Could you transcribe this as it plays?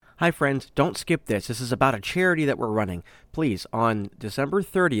Hi, friends. Don't skip this. This is about a charity that we're running. Please, on December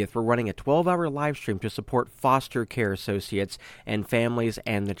 30th, we're running a 12-hour live stream to support foster care associates and families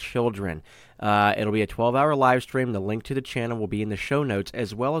and the children. It'll be a 12-hour live stream. The link to the channel will be in the show notes,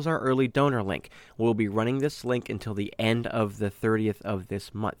 as well as our early donor link. We'll be running this link until the end of the 30th of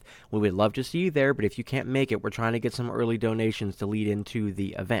this month. We would love to see you there, but if you can't make it, we're trying to get some early donations to lead into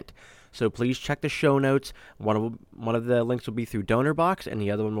the event. So please check the show notes. One of the links will be through DonorBox, and the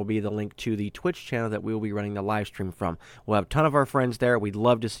other one will be the link to the Twitch channel that we will be running the live stream from. We'll have a ton of our friends there. We'd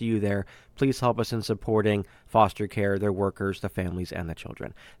love to see you there. Please help us in supporting foster care, their workers, the families, and the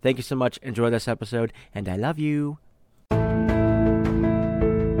children. Thank you so much. Enjoy this episode, and I love you.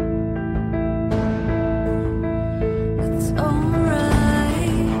 It's alright.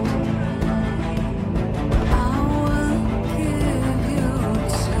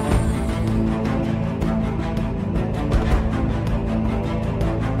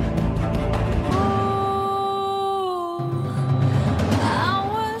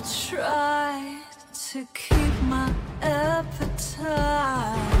 To keep my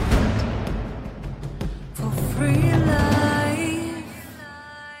appetite for free life.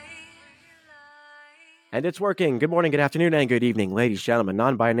 And it's working. Good morning, good afternoon, and good evening, ladies, gentlemen,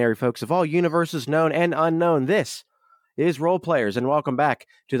 non-binary folks of all universes known and unknown. This is Role Players, and welcome back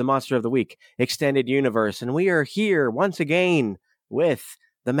to the Monster of the Week Extended Universe. And we are here once again with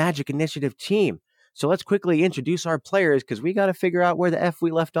the Magic Initiative team. So let's quickly introduce our players, because we got to figure out where the F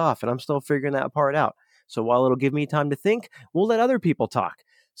we left off, and I'm still figuring that part out. So while it'll give me time to think, we'll let other people talk.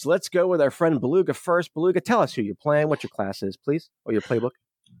 So let's go with our friend Beluga first. Beluga, tell us who you're playing, what your class is, please, or your playbook.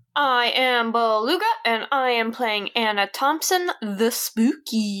 I am Beluga, and I am playing Anna Thompson, the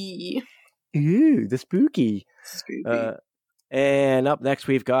Spooky. Ooh, the Spooky. And up next,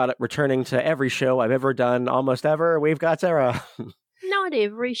 we've got, returning to every show I've ever done, almost ever, we've got Sarah. Not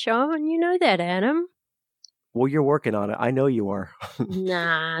every show, and you know that, Adam. Well, you're working on it. I know you are.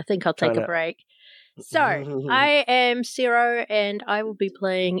 Nah, I think I'll take a break. So, I am Zero, and I will be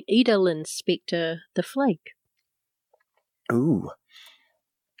playing Edel Spectre the Flake. Ooh.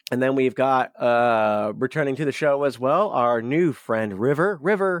 And then we've got, returning to the show as well, our new friend, River.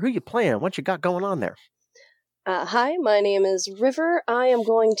 River, who you playing? What you got going on there? Hi, my name is River. I am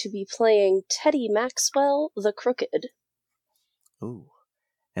going to be playing Teddy Maxwell the Crooked. Ooh.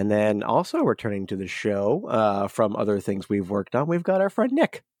 And then also returning to the show, from other things we've worked on, we've got our friend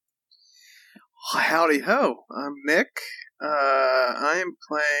Nick. Howdy ho, I'm Nick. I am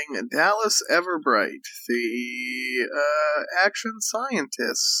playing Dallas Everbright, the action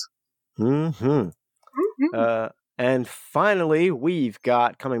scientist. Mm-hmm. And finally, we've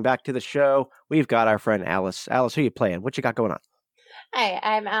got, coming back to the show, we've got our friend Alice. Alice, who you playing? What you got going on? Hi,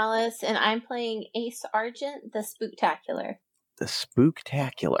 I'm Alice, and I'm playing Ace Argent, the Spooktacular. The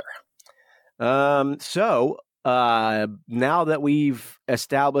Spooktacular. So, now that we've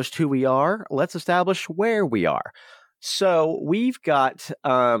established who we are, let's establish where we are. So we've got,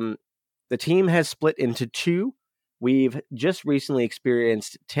 the team has split into two. We've just recently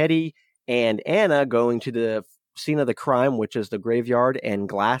experienced Teddy and Anna going to the scene of the crime, which is the graveyard in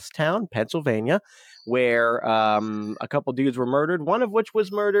Glasstown, Pennsylvania, where a couple dudes were murdered, one of which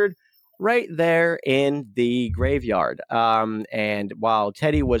was murdered right there in the graveyard. And while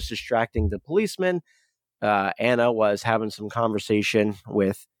Teddy was distracting the policeman, Anna was having some conversation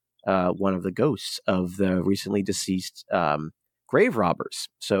with one of the ghosts of the recently deceased grave robbers.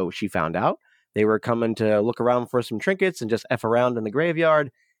 So she found out they were coming to look around for some trinkets and just F around in the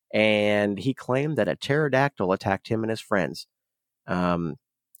graveyard. And he claimed that a pterodactyl attacked him and his friends. And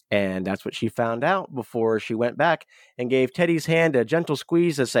that's what she found out before she went back and gave Teddy's hand a gentle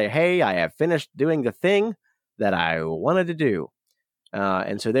squeeze to say, hey, I have finished doing the thing that I wanted to do.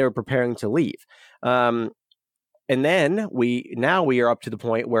 And so they were preparing to leave. And then we are up to the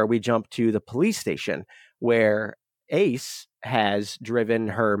point where we jump to the police station, where Ace has driven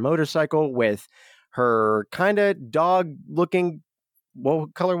her motorcycle with her kind of dog looking,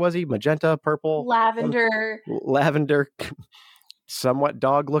 what color was he? Magenta, purple? Lavender, somewhat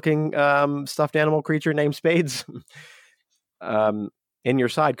dog looking stuffed animal creature named Spades in your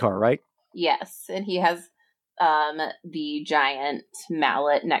sidecar, right? yes, and he has the giant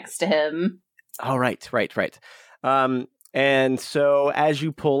mallet next to him. Oh, right. And so as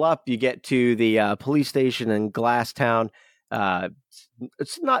you pull up, you get to the police station in Glasstown.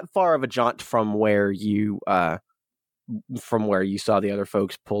 It's not far of a jaunt from where you saw the other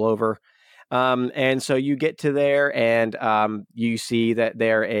folks pull over. And so you get to there, and you see that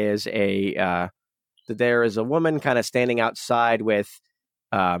there is a woman kind of standing outside with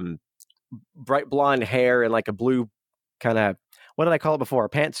bright blonde hair and like a blue kind of what did I call it before? A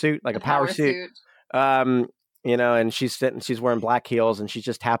pantsuit, like a power suit. And she's wearing black heels, and she's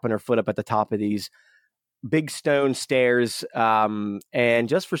just tapping her foot up at the top of these big stone stairs. And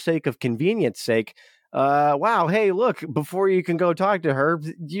just for sake of convenience sake, wow, hey, look, before you can go talk to her,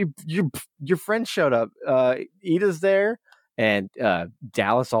 your friend showed up. Ida's there, and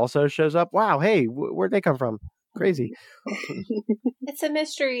Dallas also shows up. Wow, hey, where'd they come from? Crazy. It's a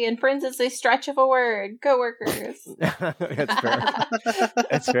mystery, and friends is a stretch of a word. Coworkers.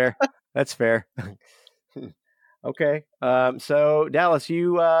 That's fair. That's fair. Okay. So Dallas,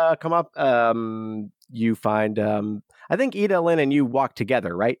 you come up. You find. I think Ida, Lynn, and you walk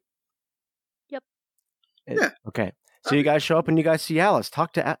together, right? Yep. Yeah. Okay. So you guys show up and you guys see Alice.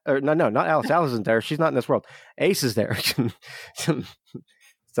 Talk to. No, not Alice. Alice isn't there. She's not in this world. Ace is there.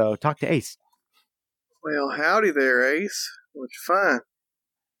 So talk to Ace. Well, howdy there, Ace. What you find?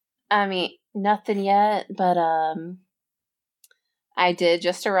 I mean, nothing yet, but I did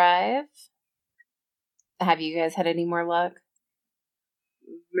just arrive. Have you guys had any more luck?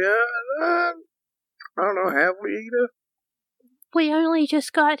 No, I don't know. Have we, Ida? We only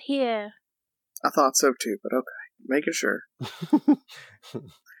just got here. I thought so too, but okay. Making sure.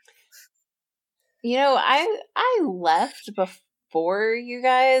 You know, I left before you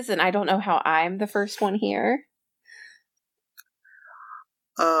guys, and I don't know how I'm the first one here.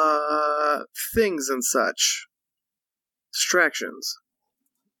 Things and such. Distractions.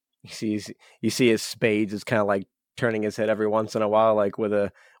 You see his spades is kind of like turning his head every once in a while, like with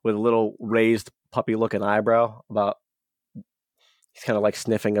a little raised puppy looking eyebrow. He's kind of like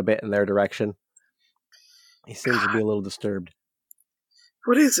sniffing a bit in their direction. He seems to be a little disturbed.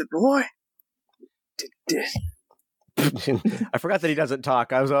 What is it, boy? I forgot that he doesn't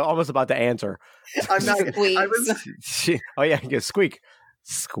talk. I was almost about to answer. I'm not. Oh yeah, squeak,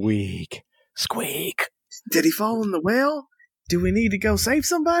 squeak, squeak. Did he fall in the well? Do we need to go save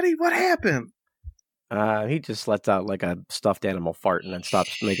somebody? What happened? He just lets out like a stuffed animal fart and then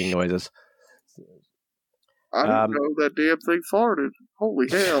stops making noises. I didn't know that damn thing farted. Holy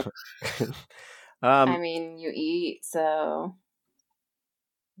hell. I mean, you eat, so...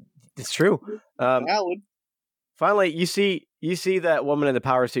 It's true. Valid. Finally, you see that woman in the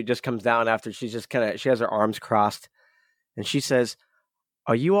power suit just comes down after she has her arms crossed, and she says,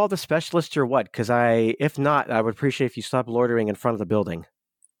 "Are you all the specialists or what? Because if not, I would appreciate if you stop loitering in front of the building."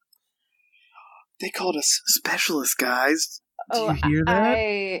 They called us specialists, guys. Do Oh, you hear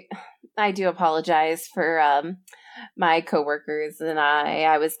that? I do apologize for my coworkers and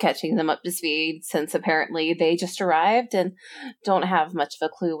I was catching them up to speed since apparently they just arrived and don't have much of a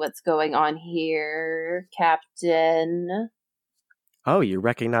clue what's going on here, Captain. Oh, you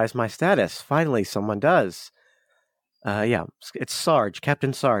recognize my status. Finally, someone does. Yeah, it's Sarge,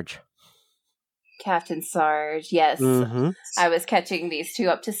 Captain Sarge. Captain Sarge, yes. Mm-hmm. I was catching these two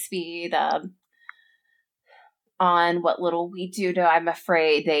up to speed on what little we do know. I'm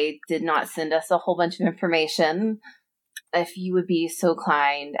afraid they did not send us a whole bunch of information. If you would be so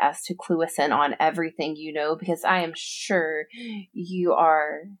kind as to clue us in on everything you know, because I am sure you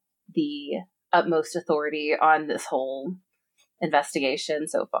are the utmost authority on this whole investigation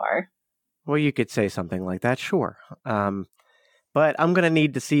so far. Well, you could say something like that, sure. But I'm going to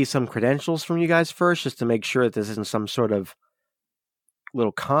need to see some credentials from you guys first, just to make sure that this isn't some sort of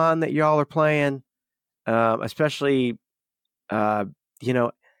little con that y'all are playing. Especially, I'm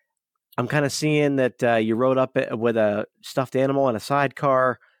kind of seeing that you rode up with a stuffed animal and a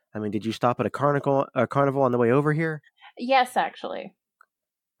sidecar. I mean, did you stop at a carnival on the way over here? Yes, actually.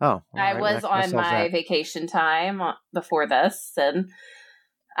 Oh, I was on my vacation time before this, and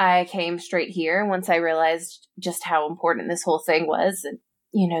I came straight here once I realized just how important this whole thing was. And,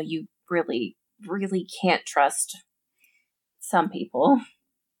 you really, really can't trust some people.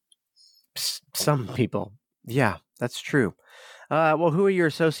 Some people. Yeah, that's true. Well, who are your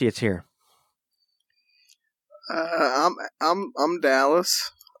associates here? I'm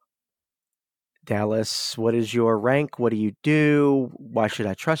Dallas. Dallas, what is your rank? What do you do? Why should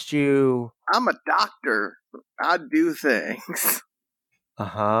I trust you? I'm a doctor. I do things.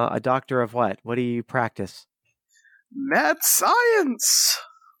 Uh-huh. A doctor of what? What do you practice? Mad science.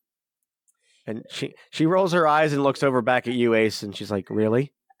 And she rolls her eyes and looks over back at you, Ace, and she's like,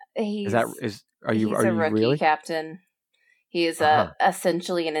 "Really? Are you a rookie, really, Captain? He is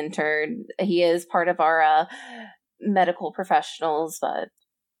essentially an intern. He is part of our medical professionals, but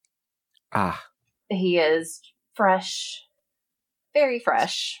he is fresh, very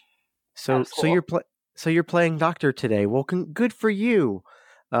fresh. So you're playing doctor today. Well, good for you.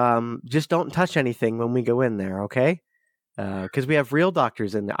 Just don't touch anything when we go in there, okay? Because we have real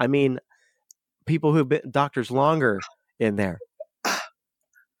doctors in there. I mean, people who've been doctors longer in there.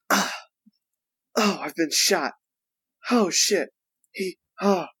 Oh, I've been shot. Oh, shit.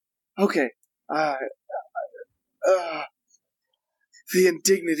 Okay. The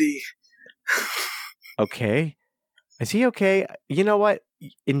indignity. Okay. Is he okay? You know what?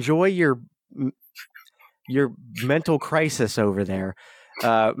 Enjoy your mental crisis over there.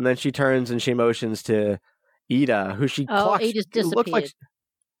 And then she turns and she motions to Ida, who she clocks. Ida's disappeared.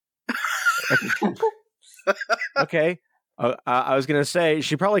 Okay. I was gonna say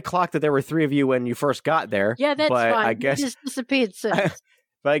she probably clocked that there were 3 of you when you first got there. Yeah, that's but fine. I guess You just disappeared since.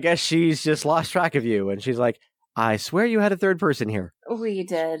 but I guess she's just lost track of you, and she's like, "I swear you had a third person here." We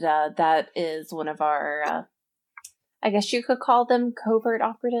did. That is one of our, I guess you could call them covert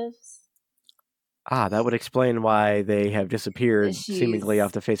operatives. That would explain why they have disappeared seemingly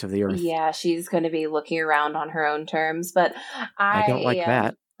off the face of the earth. Yeah, she's going to be looking around on her own terms, but I don't like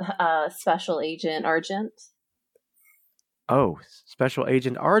that. Special Agent Argent. Oh, Special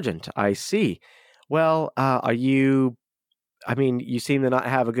Agent Argent. I see. Well, are you... I mean, you seem to not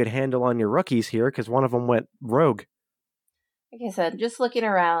have a good handle on your rookies here, because one of them went rogue. Like I said, just looking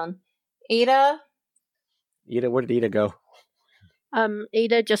around. Ida, where did Ida go?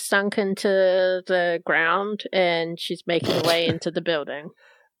 Ida just sunk into the ground, and she's making her way into the building.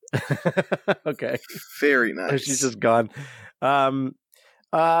 Okay. Very nice. She's just gone.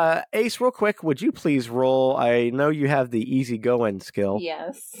 Ace, real quick, would you please roll? I know you have the easygoing skill.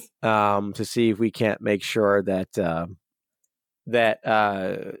 yes. To see if we can't make sure that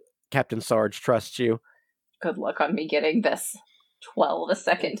Captain Sarge trusts you. Good luck on me getting this 12 a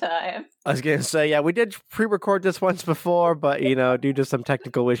second time. I was gonna say, yeah, we did pre-record this once before, but due to some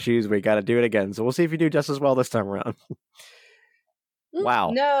technical issues, we got to do it again. So we'll see if you do just as well this time around.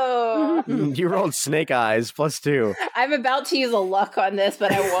 Wow. No. You rolled snake eyes +2. I'm about to use a luck on this,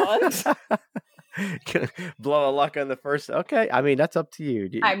 but I won't. Blow a luck on the first. Okay, I mean that's up to you.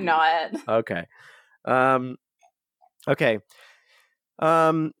 I'm not. Okay. Okay.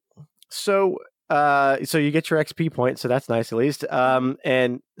 So you get your XP point, so that's nice at least.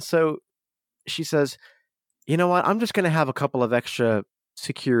 And so she says, "You know what? I'm just going to have a couple of extra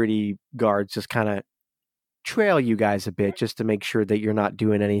security guards just kind of trail you guys a bit, just to make sure that you're not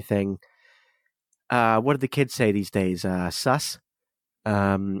doing anything. What do the kids say these days? Sus.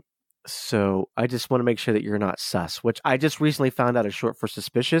 So I just want to make sure that you're not sus, which I just recently found out is short for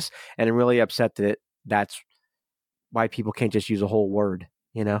suspicious, and I'm really upset that that's why people can't just use a whole word.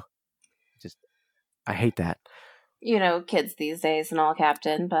 I hate that. Kids these days and all,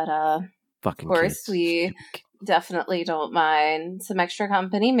 Captain, but Fucking of course kids. we definitely don't mind some extra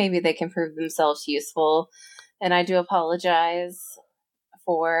company. Maybe they can prove themselves useful. And I do apologize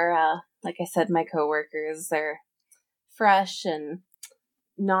for, like I said, my coworkers. They're fresh and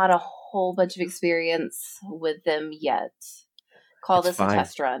not a whole bunch of experience with them yet. Call That's this fine. a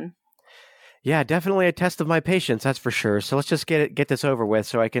test run. Yeah, definitely a test of my patience, that's for sure. So let's just get this over with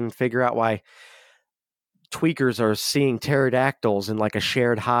so I can figure out why tweakers are seeing pterodactyls in like a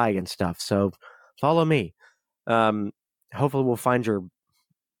shared high and stuff. So follow me. Hopefully we'll find your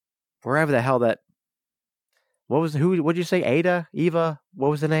wherever the hell that what did you say? Ada? Eva?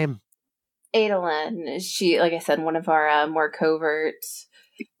 What was the name? Adalyn, she, like I said, one of our more covert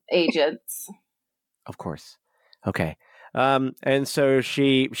agents. Of course. Okay. And so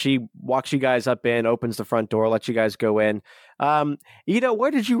she walks you guys up in, opens the front door, lets you guys go in. Ida,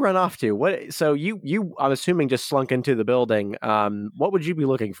 where did you run off to? So you I'm assuming just slunk into the building. What would you be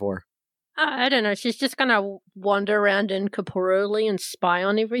looking for? I don't know. She's just gonna wander around incorporeally and spy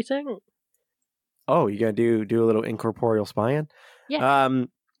on everything. Oh, you gonna do a little incorporeal spying? Yeah.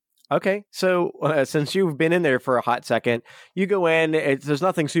 Okay, so since you've been in there for a hot second, you go in. There's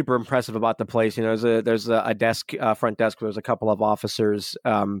nothing super impressive about the place. There's a desk, front desk. There's a couple of officers.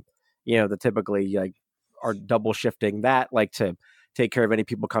 That typically are double shifting that, like to take care of any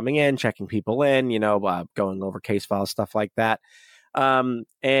people coming in, checking people in. Going over case files, stuff like that.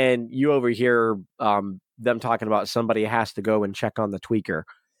 And you overhear them talking about somebody has to go and check on the tweaker.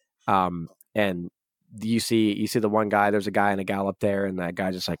 And you see the one guy, there's a guy in a gal up there, and that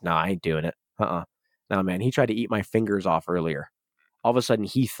guy's just like, no, I ain't doing it. No, man, he tried to eat my fingers off earlier. All of a sudden,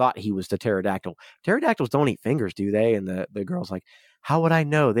 he thought he was the pterodactyl. Pterodactyls don't eat fingers, do they? And the girl's like, how would I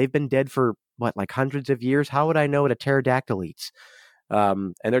know? They've been dead for, hundreds of years? How would I know what a pterodactyl eats?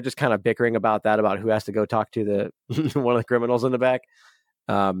 And they're just kind of bickering about that, about who has to go talk to the one of the criminals in the back.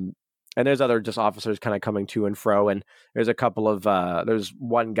 And there's other just officers kind of coming to and fro. And there's a couple of, there's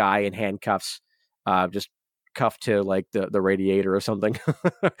one guy in handcuffs, just cuffed to like the radiator or something.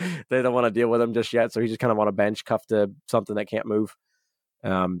 They don't want to deal with him just yet. So he's just kind of on a bench cuffed to something that can't move.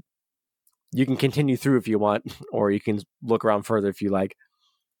 You can continue through if you want, or you can look around further if you like.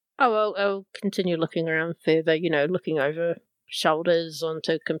 Oh, I'll continue looking around further, looking over shoulders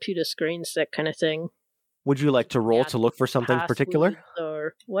onto computer screens, that kind of thing. Would you like to roll to look for something particular?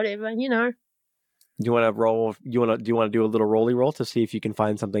 Or whatever, Do you want to roll? Do you want to do a little rolly roll to see if you can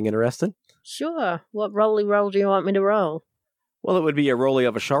find something interesting? Sure. What rolly roll do you want me to roll? Well, it would be a rolly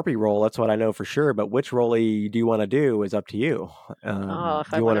of a Sharpie roll. That's what I know for sure. But which rolly do you want to do is up to you.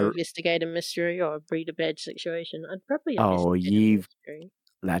 If I want to investigate a mystery or read a bad situation, I'd probably investigate a mystery.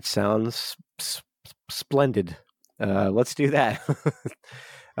 That sounds splendid. Let's do that.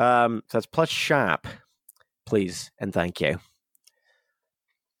 So that's plus sharp, please, and thank you.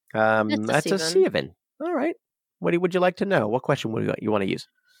 That's a 7. All right. What would you like to know? What question would you want to use?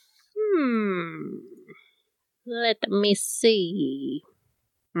 Let me see.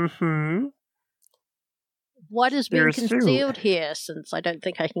 Mm-hmm. What has been concealed here, since I don't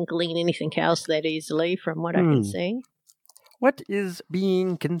think I can glean anything else that easily from what I can see? What is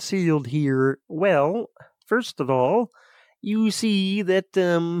being concealed here? Well, first of all, you see that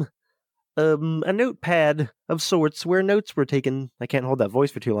a notepad of sorts where notes were taken. I can't hold that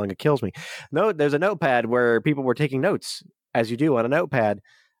voice for too long; it kills me. No, there's a notepad where people were taking notes, as you do on a notepad.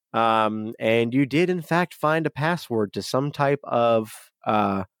 And you did in fact find a password to some type of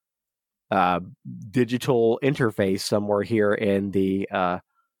digital interface somewhere here in the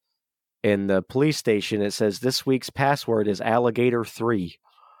police station. It says this week's password is Alligator 3.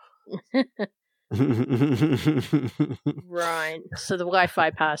 Right. So the Wi-Fi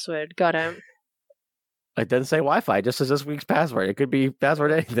password. Got him. It doesn't say Wi-Fi. It just says this week's password. It could be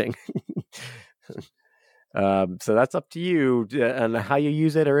password anything. So that's up to you and how you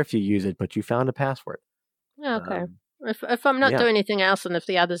use it or if you use it, but you found a password. Okay. If I'm not doing anything else and if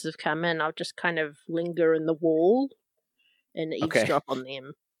the others have come in, I'll just kind of linger in the wall and eavesdrop on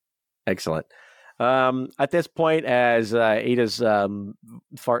them. Excellent. At this point, as Ada's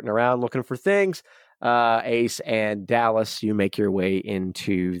farting around looking for things, Ace and Dallas, you make your way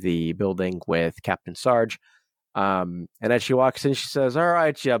into the building with Captain Sarge. And as she walks in, she says, "All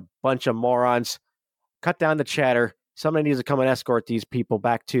right, you bunch of morons. Cut down the chatter. Somebody needs to come and escort these people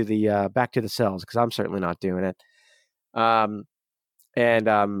back to the cells because I'm certainly not doing it."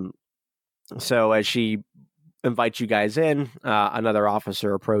 So as she invites you guys in, another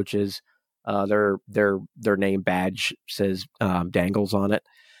officer approaches. Their name badge says Dangles on it.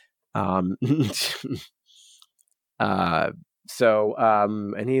 And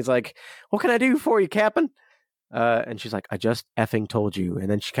he's like, "What can I do for you, Captain?" And she's like, "I just effing told you." And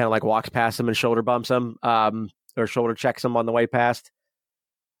then she kind of like walks past him and shoulder bumps him, or shoulder checks him on the way past.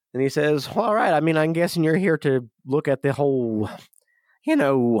 And he says, "Well, all right. I mean, I'm guessing you're here to look at the whole,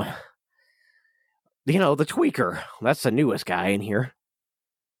 the tweaker. That's the newest guy in here.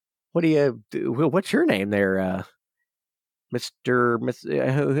 What do you do? What's your name there, Mr.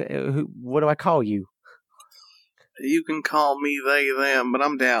 What do I call you?" You can call me they, them, but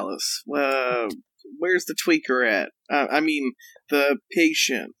I'm Dallas. Where's the tweaker at? I mean, the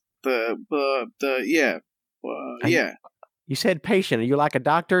patient. Yeah. You said patient. Are you like a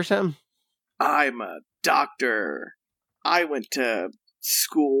doctor or something? I'm a doctor. I went to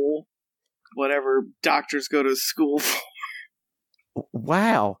school. Whatever doctors go to school for.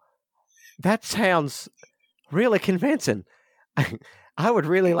 Wow. That sounds really convincing. I would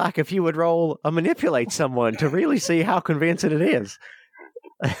really like if you would roll a manipulate someone to really see how convincing it is.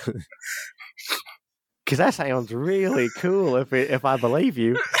 Because that sounds really cool if I believe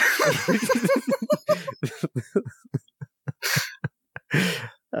you.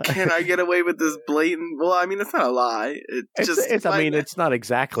 Can I get away with this blatant? Well, I mean, it's not a lie. It's not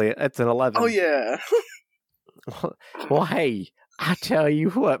exactly. It's an 11. Oh yeah. Well, hey, I tell you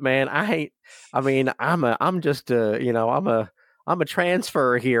what, man. I'm just I'm a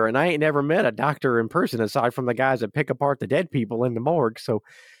transfer here, and I ain't never met a doctor in person aside from the guys that pick apart the dead people in the morgue. So,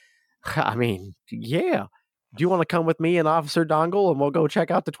 I mean, yeah. Do you want to come with me and Officer Dongle, and we'll go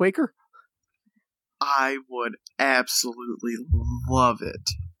check out the tweaker? I would absolutely love it.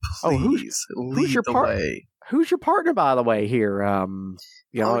 Please, who's your way. Who's your partner, by the way? Here,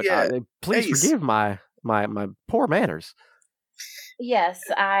 please Ace. Forgive my poor manners. Yes,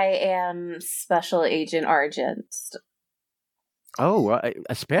 I am Special Agent Argent. Oh,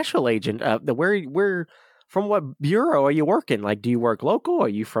 a special agent. Where from what bureau are you working? Like, do you work local? Are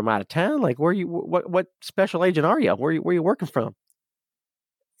you from out of town? Like, what special agent are you? Where you working from?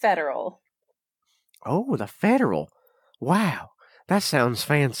 Federal. Oh, the federal. Wow, that sounds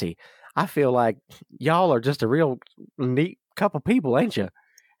fancy. I feel like y'all are just a real neat couple people, ain't you?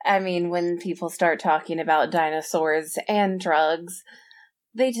 I mean, when people start talking about dinosaurs and drugs,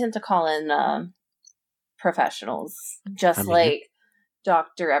 they tend to call in professionals,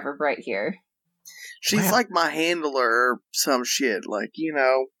 Dr. Everbright here. She's like my handler or some shit, like, you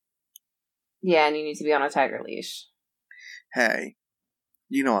know. Yeah, and you need to be on a tiger leash. Hey,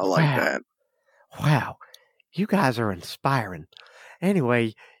 you know I like that. Wow, you guys are inspiring.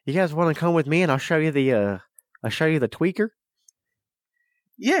 Anyway, you guys want to come with me and I'll show you the tweaker?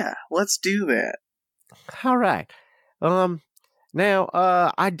 Yeah, let's do that. All right. Now,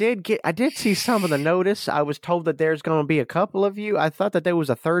 I did see some of the notice. I was told that there's going to be a couple of you. I thought that there was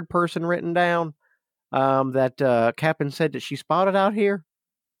a third person written down. That Captain said that she spotted out here.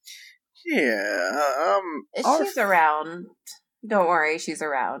 Yeah. She's around. Don't worry, she's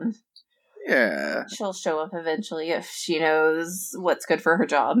around. Yeah. She'll show up eventually if she knows what's good for her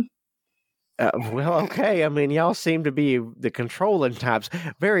job. Well, okay. I mean, y'all seem to be the controlling types.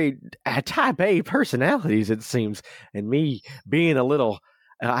 Very type A personalities, it seems. And me being a little,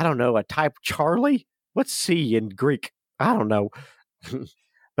 I don't know, a type Charlie? What's C in Greek? I don't know.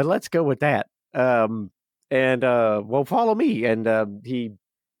 But let's go with that. Well, follow me. And he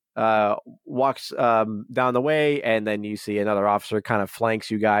walks down the way, and then you see another officer kind of flanks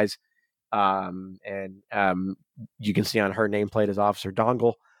you guys. You can see on her nameplate as Officer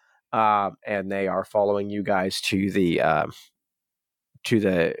Dongle. And they are following you guys to the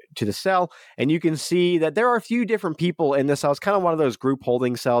cell, and you can see that there are a few different people in this cell. It's kind of one of those group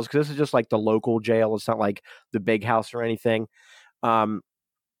holding cells because this is just like the local jail. It's not like the big house or anything. You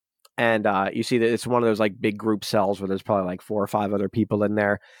see that it's one of those like big group cells where there's probably like 4 or 5 other people in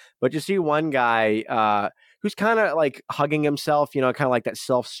there. But you see one guy who's kind of like hugging himself, kind of like that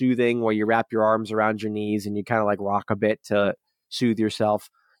self-soothing where you wrap your arms around your knees and you kind of like rock a bit to soothe yourself.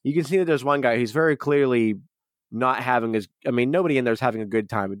 You can see that there's one guy who's very clearly not having nobody in there is having a good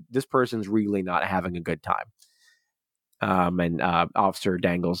time. This person's really not having a good time. Officer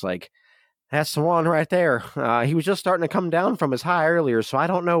Dangle's like, that's the one right there. He was just starting to come down from his high earlier, so I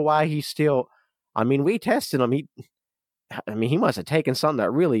don't know why he's still... we tested him. He must have taken something that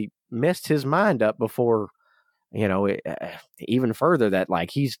really messed his mind up before, even further that,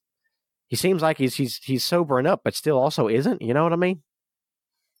 like, he seems like he's sobering up, but still also isn't. You know what I mean?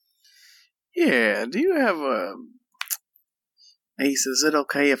 Yeah, do you have Ace, is it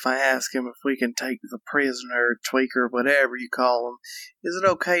okay if I ask him if we can take the prisoner, tweaker, whatever you call him? Is it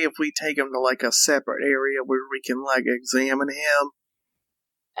okay if we take him to, like, a separate area where we can, like, examine him?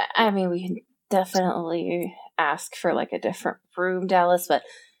 We can definitely ask for, like, a different room, Dallas, but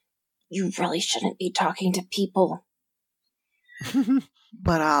you really shouldn't be talking to people.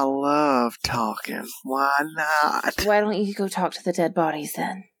 But I love talking. Why not? Why don't you go talk to the dead bodies,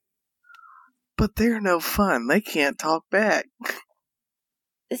 then? But they're no fun. They can't talk back.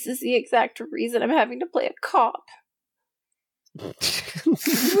 This is the exact reason I'm having to play a cop.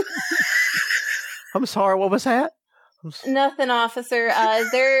 I'm sorry, what was that? Nothing, officer.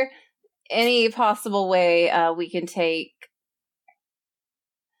 Is there any possible way we can take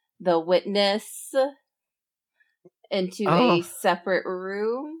the witness into a separate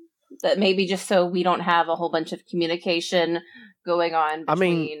room? That maybe just so we don't have a whole bunch of communication going on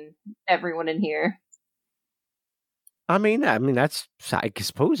between everyone in here. I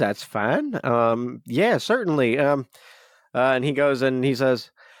suppose that's fine. Yeah, certainly. And he goes and he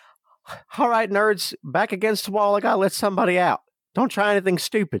says, all right, nerds, back against the wall. I gotta let somebody out. Don't try anything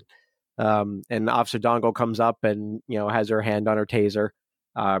stupid. And Officer Dongle comes up and, has her hand on her taser,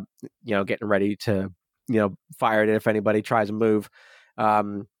 getting ready to, fire it if anybody tries to move.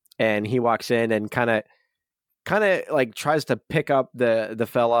 And he walks in and kind of like tries to pick up the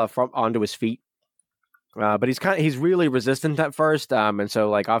fella from onto his feet. But he's really resistant at first. And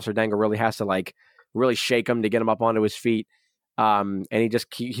so like Officer Dangle really has to like really shake him to get him up onto his feet. And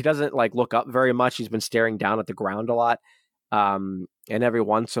he doesn't like look up very much. He's been staring down at the ground a lot. And every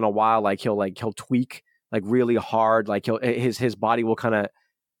once in a while, like he'll tweak like really hard. Like his body will kind of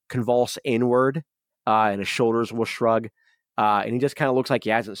convulse inward, and his shoulders will shrug. And he just kind of looks like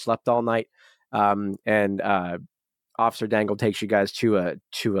he hasn't slept all night. Officer Dangle takes you guys to a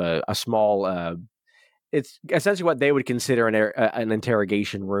small, it's essentially what they would consider an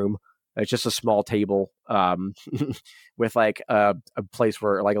interrogation room. It's just a small table with like a place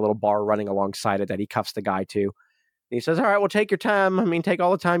where like a little bar running alongside it that he cuffs the guy to. And he says, all right, well, take your time. Take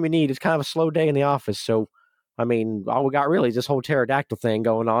all the time you need. It's kind of a slow day in the office. So, all we got really is this whole pterodactyl thing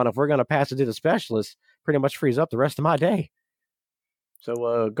going on. If we're going to pass it to the specialist, pretty much frees up the rest of my day.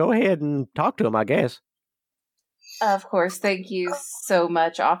 So go ahead and talk to him, I guess. Of course. Thank you so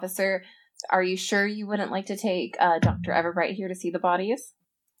much, officer. Are you sure you wouldn't like to take Dr. Everbright here to see the bodies?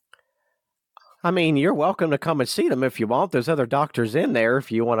 You're welcome to come and see them if you want. There's other doctors in there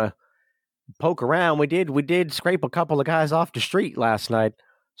if you want to poke around. We did scrape a couple of guys off the street last night.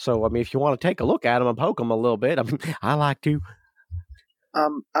 So I mean, if you want to take a look at them and poke them a little bit, I mean, I like to.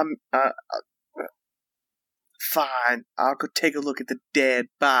 Fine. I'll go take a look at the dead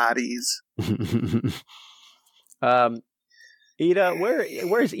bodies. Ida,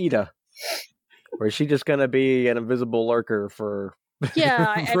 where's Ida? Or is she just gonna be an invisible lurker for?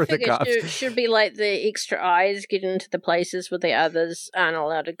 Yeah, I for the figure cops? she should be like the extra eyes, get into the places where the others aren't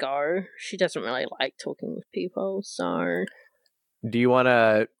allowed to go. She doesn't really like talking with people, so. Do you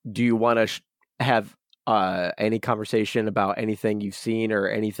wanna have any conversation about anything you've seen or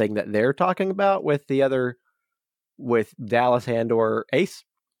anything that they're talking about with Dallas and or Ace?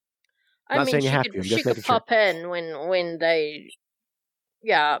 Not saying you have to. I'm just she could making sure. pop in when they.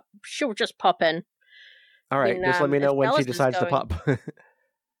 Yeah, she'll just pop in. All right, just let me know when she decides to pop.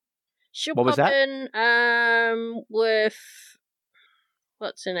 She'll What was pop that? in with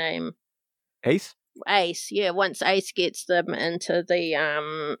what's her name? Ace? Ace, yeah, once Ace gets them into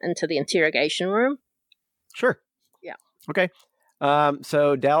the interrogation room. Sure. Yeah. Okay.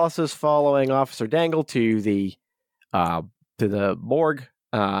 So Dallas is following Officer Dangle to the morgue,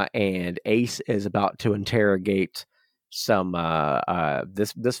 and Ace is about to interrogate some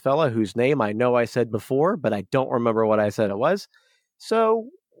this fella whose name I know I said before, but I don't remember what I said it was. So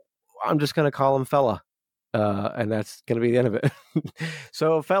I'm just gonna call him fella. And that's going to be the end of it.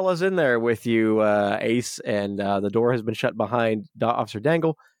 So, fella's in there with you, Ace, and the door has been shut behind Officer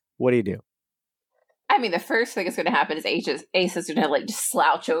Dangle. What do you do? I mean, the first thing that's going to happen is Ace is going to like just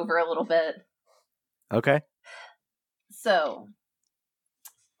slouch over a little bit. Okay. So,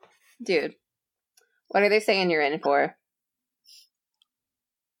 dude, what are they saying you're in for?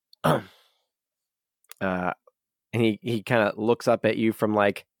 And he kind of looks up at you from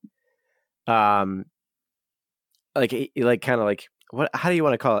like kind of like what? How do you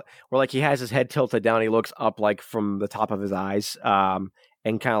want to call it? Where like he has his head tilted down, he looks up like from the top of his eyes, and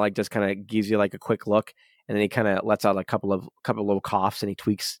kind of like just kind of gives you like a quick look, and then he kind of lets out a couple of little coughs, and he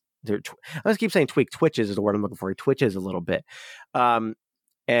tweaks. I just keep saying tweak. Twitches is the word I'm looking for. He twitches a little bit, but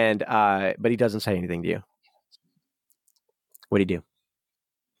he doesn't say anything to you. What do you do?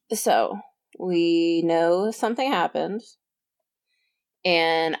 So, we know something happened,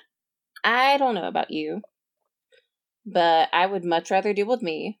 and I don't know about you, but I would much rather deal with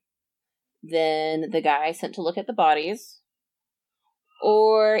me than the guy sent to look at the bodies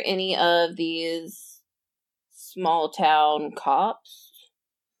or any of these small town cops.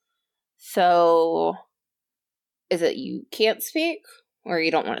 So, is it you can't speak or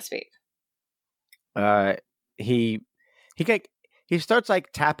you don't want to speak? He starts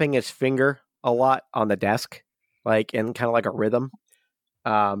like tapping his finger a lot on the desk, like in kind of like a rhythm.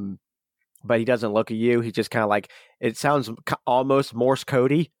 But he doesn't look at you. He just kind of like, it sounds almost Morse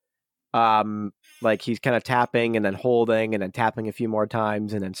codey. Like he's kind of tapping and then holding and then tapping a few more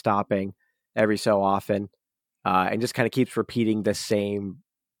times and then stopping every so often. And just kind of keeps repeating the same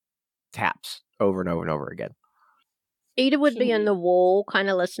taps over and over and over again. Ida would be in the wall, kind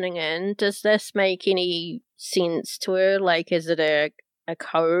of listening in. Does this make any sense to her? Like, is it a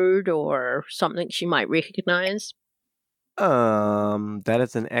code or something she might recognize? That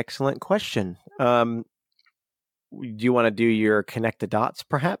is an excellent question. Do you want to do your connect the dots,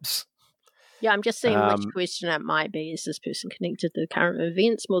 perhaps? Yeah, I'm just seeing which question it might be. Is this person connected to the current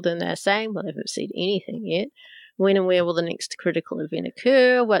events more than they're saying? Well, they haven't said anything yet. When and where will the next critical event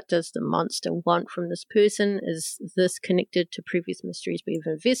occur? What does the monster want from this person? Is this connected to previous mysteries we've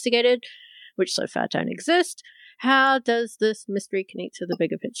investigated, which so far don't exist? How does this mystery connect to the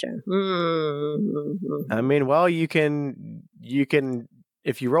bigger picture? I mean, well, you can,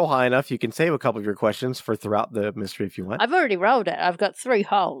 if you roll high enough, you can save a couple of your questions for throughout the mystery if you want. I've already rolled it. I've got 3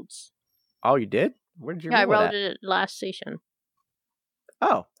 holds. Oh, you did? Where did you roll I rolled at? it last session.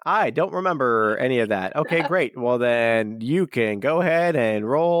 Oh, I don't remember any of that. Okay, great. Well, then you can go ahead and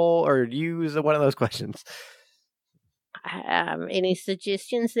roll or use one of those questions. Any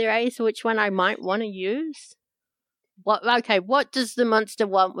suggestions there, Ace? Which one I might want to use? What does the monster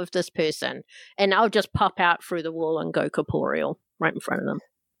want with this person? And I'll just pop out through the wall and go corporeal right in front of them.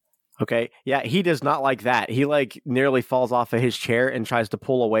 Okay. Yeah, he does not like that. He like nearly falls off of his chair and tries to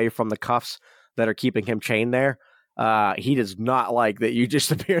pull away from the cuffs that are keeping him chained there. He does not like that you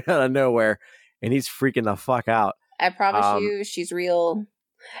just appeared out of nowhere, and he's freaking the fuck out. I promise you she's real.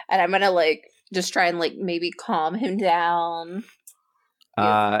 And I'm gonna like just try and like maybe calm him down.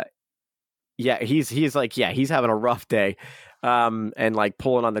 Yeah, he's like, yeah, he's having a rough day. And like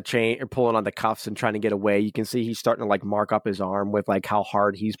pulling on the chain or pulling on the cuffs and trying to get away. You can see he's starting to like mark up his arm with like how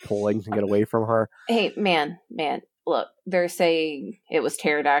hard he's pulling to get away from her. Hey, man, look, they're saying it was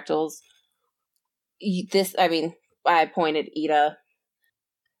pterodactyls. I pointed Ida.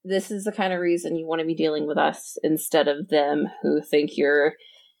 This is the kind of reason you want to be dealing with us instead of them who think you're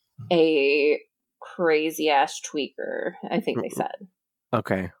a crazy ass tweaker, I think they said.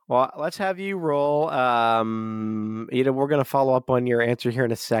 Okay. Well, let's have you roll. Ida, we're going to follow up on your answer here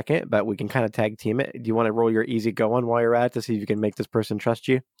in a second, but we can kind of tag team it. Do you want to roll your easy going while you're at it to see if you can make this person trust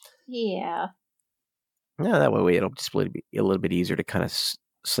you? Yeah. No, that way it'll just be a little bit easier to kind of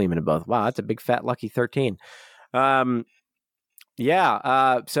slim into both. Wow, that's a big fat lucky 13. So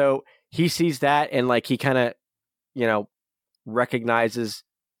he sees that and like he kind of, recognizes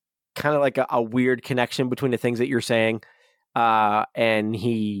kind of like a weird connection between the things that you're saying. And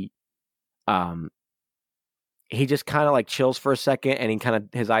he just kind of like chills for a second and he kind of,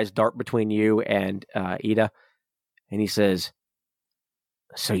 his eyes dart between you and Ida. And he says,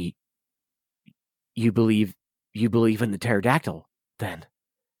 so you believe in the pterodactyl then?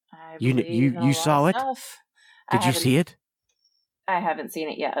 You saw it? Did you see it? I haven't seen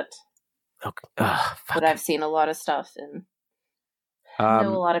it yet. Okay. But I've seen a lot of stuff and know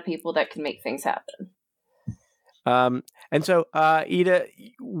a lot of people that can make things happen. And so, Ida,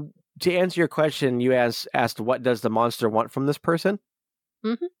 to answer your question, you asked, what does the monster want from this person?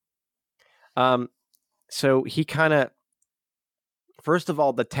 Mm-hmm. So he kind of, first of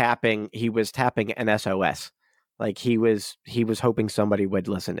all, he was tapping an SOS. Like he was hoping somebody would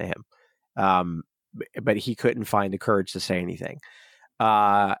listen to him. But he couldn't find the courage to say anything.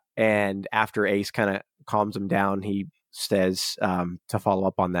 And after Ace kind of calms him down, he says, to follow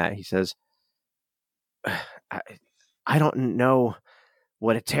up on that, he says, I don't know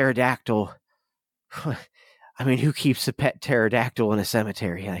what a pterodactyl. I mean, who keeps a pet pterodactyl in a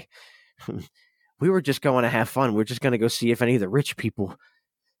cemetery? We were just going to have fun. We're just going to go see if any of the rich people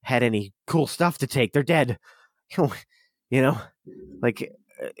had any cool stuff to take. They're dead. I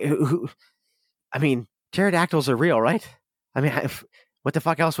mean, pterodactyls are real, right? I mean, what the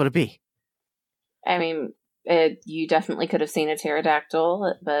fuck else would it be? I mean, you definitely could have seen a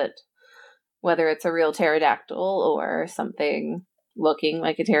pterodactyl, but whether it's a real pterodactyl or something looking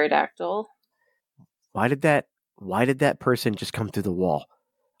like a pterodactyl. Why did that person just come through the wall?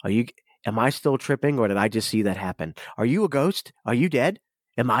 Am I still tripping or did I just see that happen? Are you a ghost? Are you dead?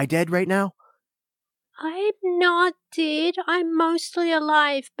 Am I dead right now? I'm not dead. I'm mostly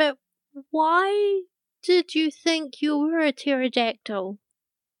alive, but why did you think you were a pterodactyl?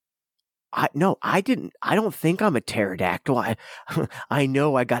 No, I didn't. I don't think I'm a pterodactyl. I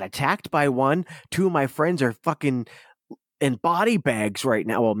know I got attacked by one. Two of my friends are fucking in body bags right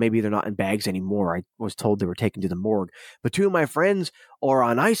now. Well, maybe they're not in bags anymore. I was told they were taken to the morgue. But two of my friends are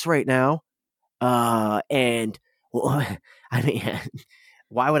on ice right now. And well, I mean,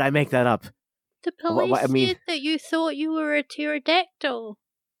 why would I make that up? The police said that you thought you were a pterodactyl.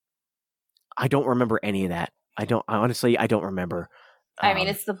 I don't remember any of that. I don't remember. I mean,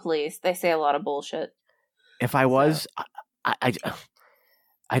 it's the police. They say a lot of bullshit. If I was, I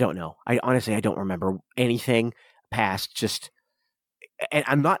don't know. I honestly don't remember anything past just, and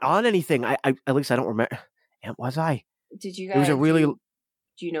I'm not on anything. I at least I don't remember. Was I? Did you guys? It was a really.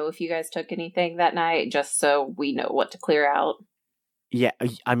 Do you know if you guys took anything that night? Just so we know what to clear out. Yeah,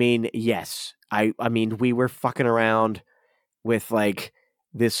 I mean, yes. I mean, we were fucking around with like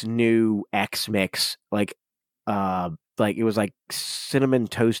this new X mix, like it was like cinnamon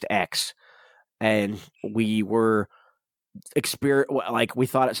toast X, and we were we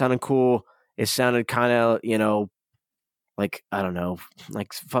thought it sounded cool. It sounded kind of, like, I don't know,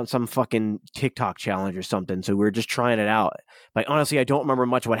 like some fucking TikTok challenge or something. So we were just trying it out. Like, honestly, I don't remember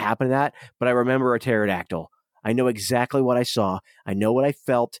much what happened to that, but I remember a pterodactyl. I know exactly what I saw. I know what I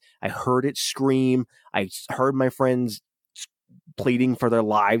felt. I heard it scream. I heard my friends pleading for their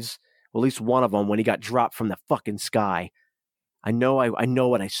lives. Well, at least one of them when he got dropped from the fucking sky. I know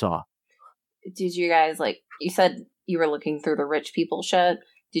what I saw. Did you guys, you said you were looking through the rich people shit.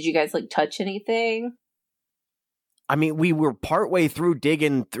 Did you guys, touch anything? I mean, we were partway through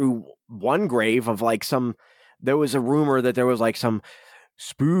digging through one grave of there was a rumor that there was some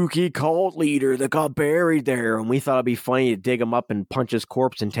spooky cult leader that got buried there, and we thought it'd be funny to dig him up and punch his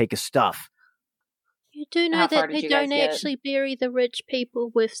corpse and take his stuff. You do know that they don't actually bury the rich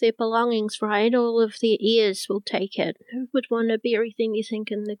people with their belongings, right? All of their heirs will take it. Who would want to bury anything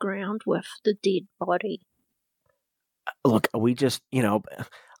in the ground with the dead body? Look, we just,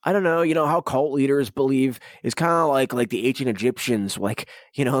 I don't know, how cult leaders believe is kind of like the ancient Egyptians,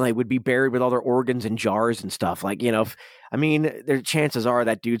 they would be buried with all their organs in jars and stuff. Their chances are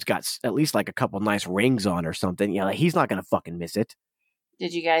that dude's got at least a couple nice rings on or something. He's not going to fucking miss it.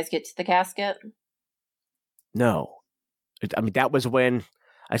 Did you guys get to the casket? No. That was when,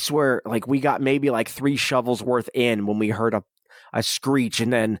 I swear, like, we got maybe like 3 shovels worth in when we heard a screech,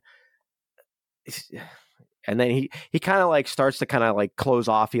 and then he kind of like starts to kind of like close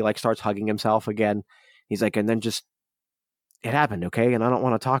off. He like starts hugging himself again. He's like, and then just it happened, okay? And I don't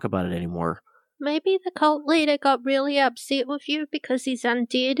want to talk about it anymore. Maybe the cult leader got really upset with you because he's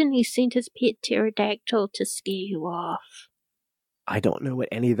undead and he sent his pet pterodactyl to scare you off. I don't know what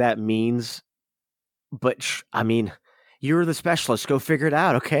any of that means, but I mean, you're the specialist. Go figure it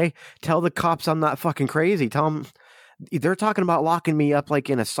out, okay? Tell the cops I'm not fucking crazy. Tell them they're talking about locking me up like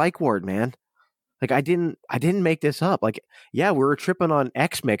in a psych ward, man. Like I didn't make this up. Like, yeah, we were tripping on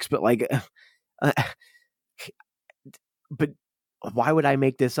X-Mix, but like, but why would I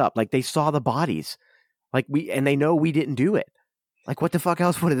make this up? Like they saw the bodies, like and they know we didn't do it. Like what the fuck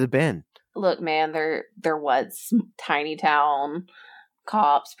else would it have been? Look, man, there was tiny town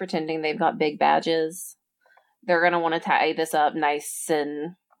cops pretending they've got big badges. They're gonna want to tie this up nice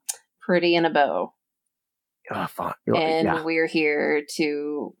and pretty in a bow. Oh, fuck. And we're here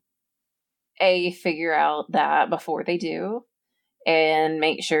to figure out that before they do, and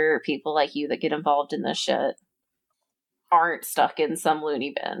make sure people like you that get involved in this shit aren't stuck in some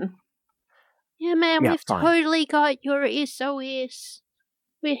loony bin. Yeah, man, we've totally got your SOS.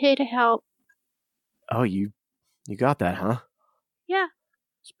 We're here to help. Oh, you got that, huh? Yeah,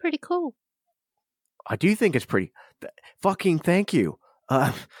 it's pretty cool. I do think it's pretty. Fucking thank you.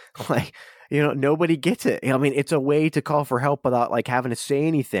 Like, nobody gets it. I mean, it's a way to call for help without like having to say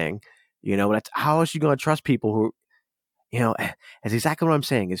anything. That's how else you going to trust people who, that's exactly what I'm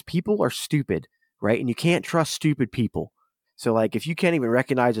saying is people are stupid, right? And you can't trust stupid people. So like, if you can't even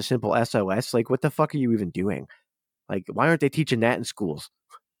recognize a simple SOS, like what the fuck are you even doing? Like, why aren't they teaching that in schools?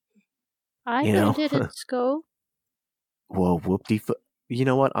 I learned it in school. Whoa, you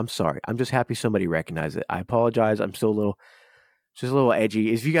know what? I'm sorry. I'm just happy somebody recognized it. I apologize. I'm still just a little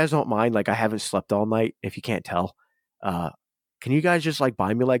edgy. If you guys don't mind, like I haven't slept all night, if you can't tell. Can you guys just like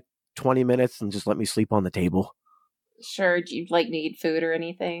buy me like 20 minutes and just let me sleep on the table? Sure. Do you like need food or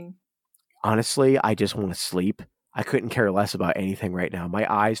anything? Honestly, I just want to sleep. I couldn't care less about anything right now. My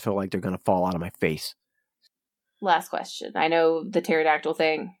eyes feel like they're going to fall out of my face. Last question. I know the pterodactyl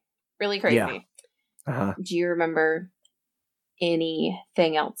thing. Really crazy. Yeah. Uh-huh. Do you remember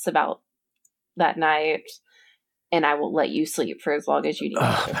anything else about that night? And I will let you sleep for as long as you need to.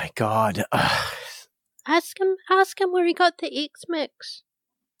 Oh my God. Ask him where he got the X-Mix.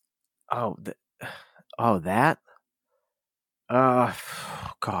 Oh, that?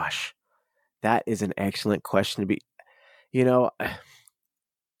 Gosh. That is an excellent question to be.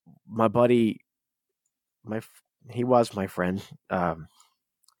 My buddy, he was my friend.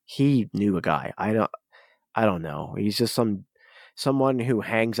 He knew a guy. I don't know. He's just someone who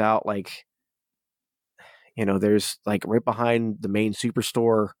hangs out like, there's like right behind the main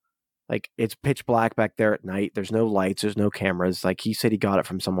superstore. Like it's pitch black back there at night. There's no lights. There's no cameras. Like he said he got it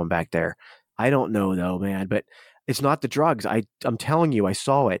from someone back there. I don't know though, man, but it's not the drugs. I'm telling you, I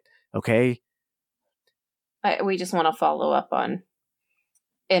saw it. Okay. We just want to follow up on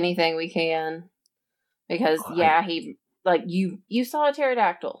anything we can because he like you saw a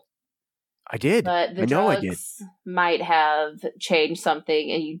pterodactyl. I did. But the drugs might have changed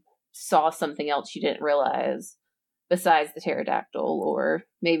something and you saw something else you didn't realize besides the pterodactyl, or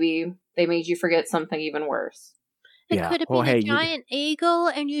maybe they made you forget something even worse. It could have been a giant eagle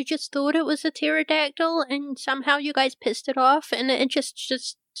and you just thought it was a pterodactyl and somehow you guys pissed it off and it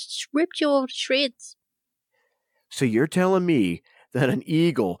just ripped you all to shreds. So you're telling me that an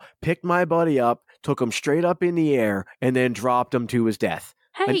eagle picked my buddy up, took him straight up in the air, and then dropped him to his death?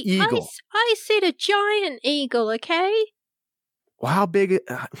 Hey, an eagle. I said a giant eagle, okay? Well, how big?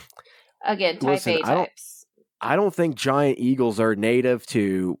 Again, type A types. I don't think giant eagles are native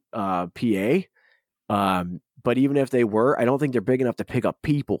to PA. But even if they were, I don't think they're big enough to pick up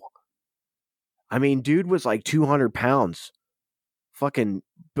people. I mean, dude was like 200 pounds. Fucking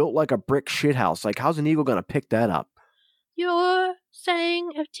built like a brick shithouse. Like, how's an eagle going to pick that up? You're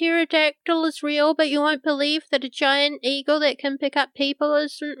saying a pterodactyl is real, but you won't believe that a giant eagle that can pick up people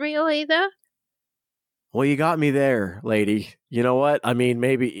isn't real either? Well, you got me there, lady. You know what? I mean,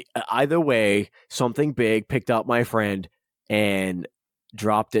 maybe either way, something big picked up my friend and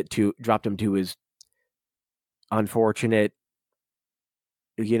dropped him to his unfortunate,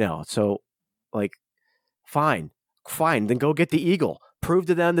 so like, fine, then go get the eagle. Prove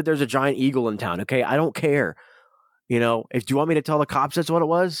to them that there's a giant eagle in town, okay? I don't care. Do you want me to tell the cops that's what it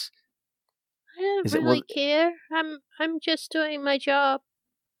was? I don't really care. I'm just doing my job.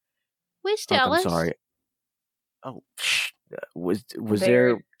 Where's Dallas? I'm sorry. Oh, was They're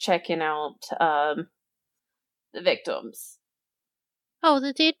there checking out the victims? Oh,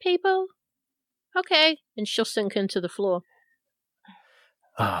 the dead people? Okay. And she'll sink into the floor.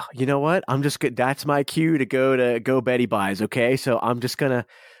 Oh, you know what? I'm just good. That's my cue to go Betty Buys. Okay, so I'm just gonna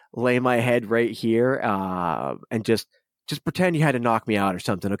lay my head right here, and just pretend you had to knock me out or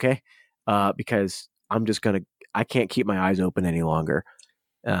something. Okay, because I can't keep my eyes open any longer.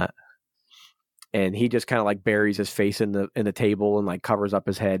 And he just kind of like buries his face in the table and like covers up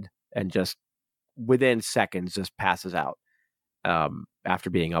his head and just within seconds just passes out. After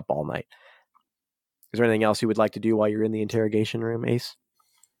being up all night. Is there anything else you would like to do while you're in the interrogation room, Ace?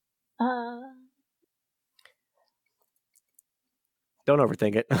 Don't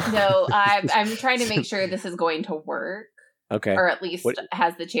overthink it. No, I'm trying to make sure this is going to work. Okay. Or at least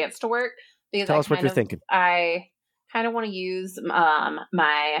has the chance to work. Because Tell us what you're thinking. I kind of want to use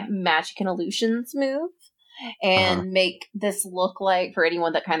my magic and illusions move and make this look like, for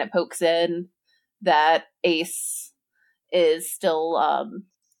anyone that kind of pokes in, that Ace is still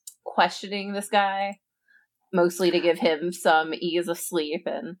questioning this guy, mostly to give him some ease of sleep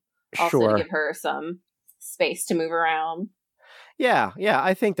and also to give her some space to move around. Yeah,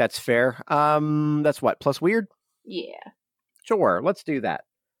 I think that's fair. That's what, plus weird? Yeah. Sure, let's do that.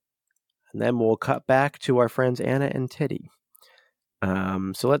 And then we'll cut back to our friends Anna and Teddy.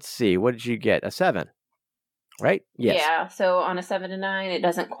 So let's see, what did you get? A 7, right? Yes. Yeah, so on a 7 to 9, it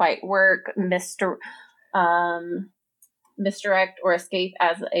doesn't quite work. Misdirect or escape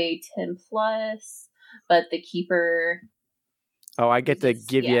as a 10 plus, but the keeper. Oh, I get to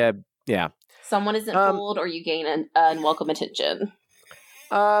give you. Yeah. Someone isn't fooled, or you gain an unwelcome attention.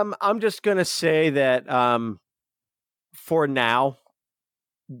 I'm just gonna say that for now,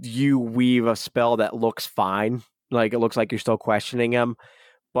 you weave a spell that looks fine. Like it looks like you're still questioning him,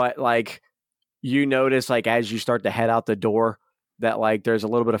 but like you notice, like as you start to head out the door, that like there's a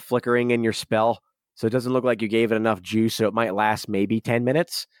little bit of flickering in your spell. So it doesn't look like you gave it enough juice, so it might last maybe 10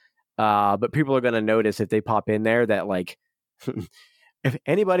 minutes. But people are going to notice if they pop in there that like if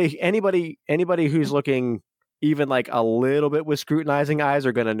anybody who's looking even like a little bit with scrutinizing eyes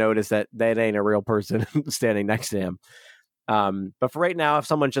are going to notice that ain't a real person standing next to him. But for right now, if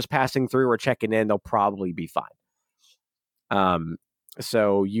someone's just passing through or checking in, they'll probably be fine.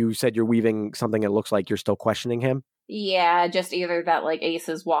 So you said you're weaving something that looks like you're still questioning him? Yeah, just either that like Ace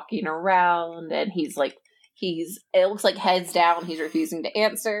is walking around and it looks like heads down, he's refusing to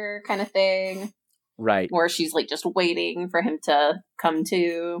answer kind of thing. Right. Or she's like just waiting for him to come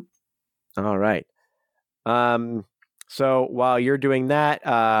to. All right. So while you're doing that,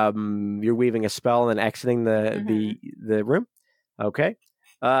 you're weaving a spell and exiting the room. Okay.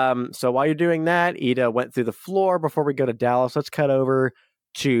 So while you're doing that, Ida went through the floor. Before we go to Dallas, let's cut over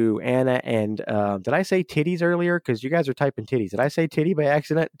to Anna and did I say titties earlier? Because you guys are typing titties. Did I say titty by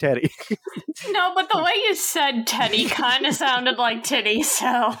accident? Teddy. No, but the way you said Teddy kind of sounded like titty,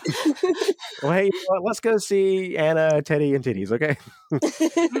 so. Well, hey, you know what? Let's go see Anna, Teddy, and titties, okay?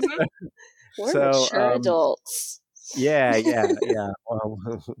 We're mature adults. Yeah. Well,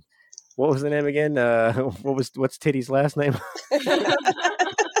 what was the name again? What's Titty's last name?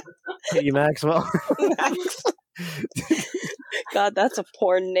 Titty Maxwell. God, that's a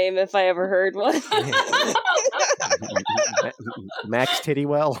porn name if I ever heard one. Max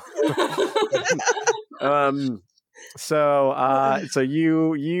Tittywell. So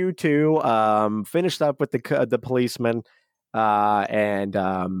you two finished up with the policeman, and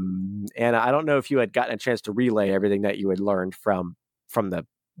Anna, I don't know if you had gotten a chance to relay everything that you had learned from the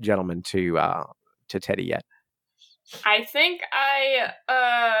gentleman to Teddy yet. I think I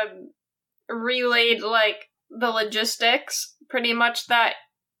relayed like the logistics, pretty much that.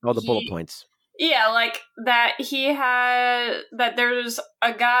 Oh, the bullet points. Yeah, like that that there's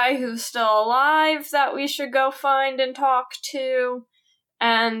a guy who's still alive that we should go find and talk to,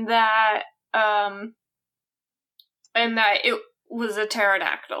 and that it was a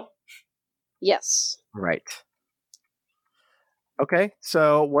pterodactyl. Yes. Right. Okay,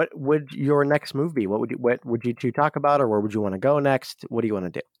 so what would your next move be? What would you two talk about, or where would you want to go next? What do you want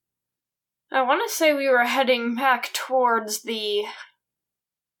to do? I want to say we were heading back towards the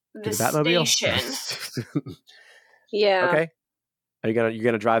station. Yeah. Okay. Are you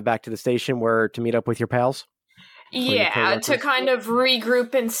gonna drive back to the station to meet up with your pals? Yeah, to kind of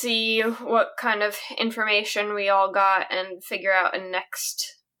regroup and see what kind of information we all got and figure out a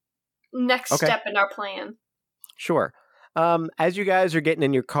next step in our plan. Sure. As you guys are getting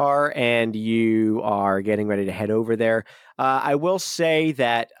in your car and you are getting ready to head over there, I will say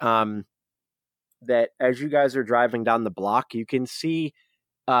that that as you guys are driving down the block, you can see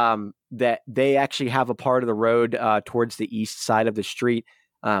that they actually have a part of the road towards the east side of the street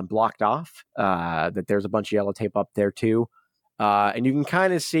blocked off. That there's a bunch of yellow tape up there too. And you can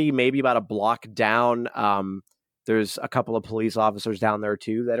kind of see maybe about a block down. There's a couple of police officers down there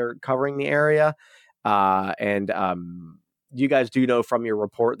too that are covering the area. And you guys do know from your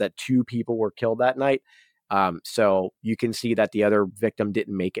report that 2 people were killed that night. So you can see that the other victim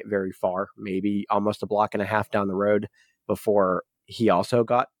didn't make it very far, maybe almost a block and a half down the road before he also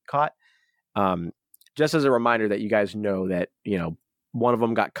got caught. Just as a reminder that you guys know that, one of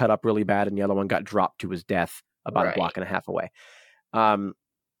them got cut up really bad and the other one got dropped to his death about a block and a half away. So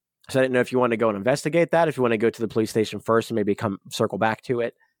I didn't know if you want to go and investigate that, if you want to go to the police station first and maybe circle back to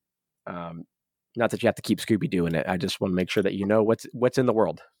it. Not that you have to keep Scooby doing it. I just want to make sure that you know what's in the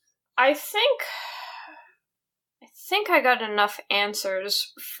world. I think I got enough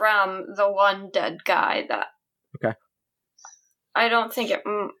answers from the one dead guy that okay. I don't think it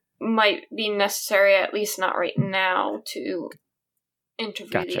might be necessary, at least not right now, to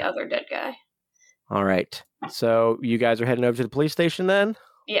interview the other dead guy. All right. So you guys are heading over to the police station then?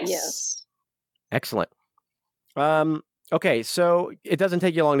 Yes. Excellent. Okay, so it doesn't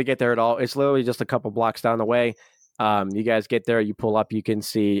take you long to get there at all. It's literally just a couple blocks down the way. You guys get there, you pull up, you can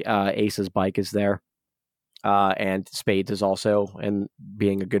see Ace's bike is there. And Spades is also, and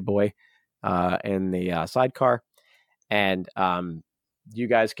being a good boy, in the sidecar. And you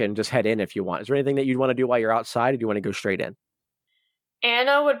guys can just head in if you want. Is there anything that you'd want to do while you're outside, or do you want to go straight in?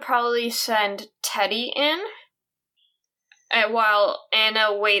 Anna would probably send Teddy in, while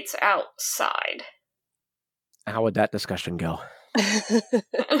Anna waits outside. How would that discussion go?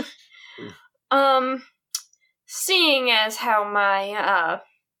 Seeing as how my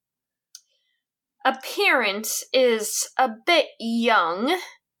appearance is a bit young,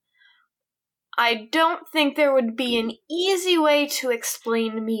 I don't think there would be an easy way to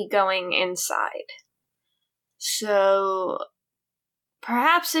explain me going inside. So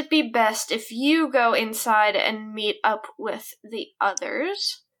perhaps it'd be best if you go inside and meet up with the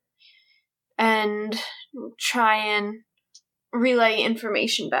others and try and relay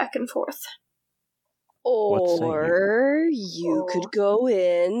information back and forth. Or you could go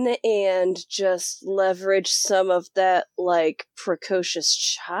in and just leverage some of that, precocious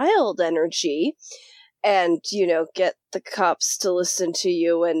child energy and, get the cops to listen to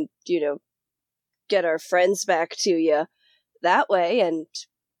you and, get our friends back to you that way. And,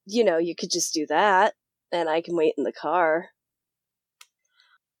 you could just do that and I can wait in the car.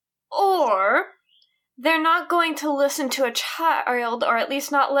 Or they're not going to listen to a child, or at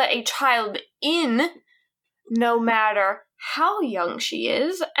least not let a child in, no matter how young she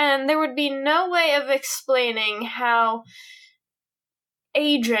is, and there would be no way of explaining how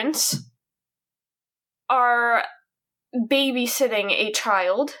agents are babysitting a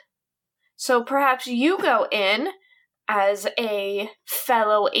child. So perhaps you go in as a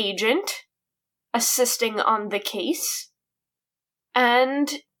fellow agent assisting on the case and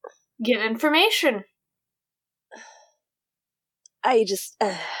get information. I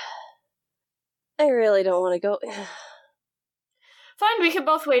really don't want to go. Fine, we could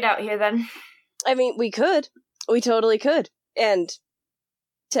both wait out here then. I mean, we could. We totally could. And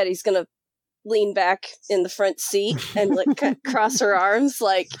Teddy's gonna lean back in the front seat and cross her arms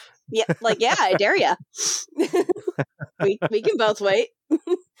yeah, I dare ya. we can both wait.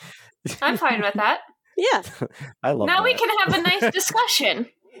 I'm fine with that. Yeah. I love now that. We can have a nice discussion.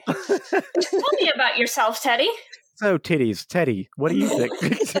 Tell me about yourself, Teddy. So, titties. Teddy, what do you think?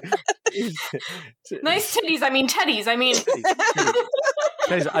 Nice titties. I mean, teddies. I mean...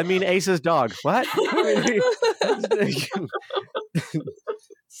 Teddies. I mean Ace's dog. What?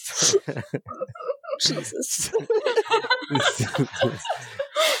 Jesus.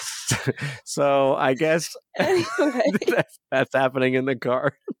 So, I guess anyway. that's happening in the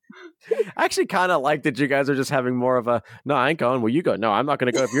car. I actually kind of like that you guys are just having more of a, no, I ain't going. Well, you go. No, I'm not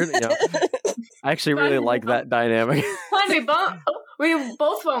going to go if you're, I actually really like that dynamic. Fine, we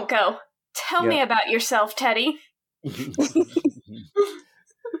both won't go. Tell me about yourself, Teddy.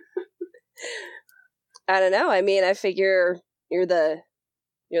 I don't know. I mean, I figure you're the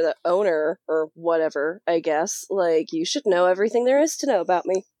owner or whatever, I guess. You should know everything there is to know about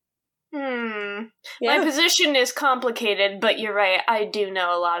me. Yeah. My position is complicated, but you're right. I do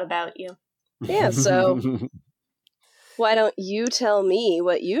know a lot about you. Yeah, so why don't you tell me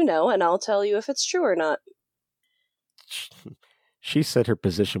what you know, and I'll tell you if it's true or not. She said her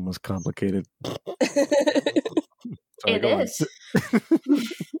position was complicated. It is.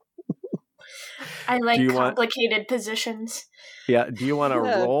 I like complicated positions. Yeah. Do you want to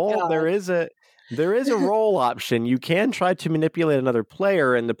roll? God. There is a There is a roll option. You can try to manipulate another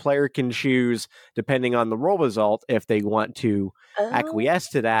player, and the player can choose, depending on the roll result, if they want to acquiesce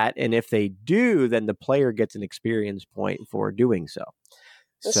to that. And if they do, then the player gets an experience point for doing so.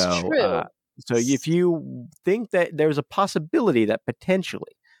 That's true. So if you think that there's a possibility that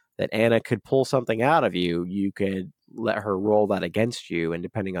potentially that Anna could pull something out of you, you could let her roll that against you. And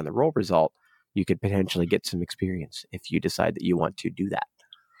depending on the roll result, you could potentially get some experience if you decide that you want to do that.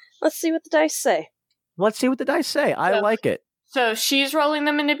 Let's see what the dice say. Let's see what the dice say. I like it. So she's rolling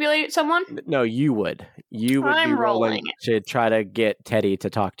to manipulate someone? No, you would. You would be rolling to try to get Teddy to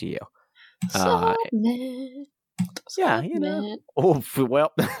talk to you. Yeah, you know. Oh,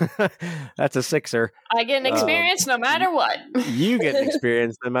 well, that's a 6er. I get an experience no matter what. You get an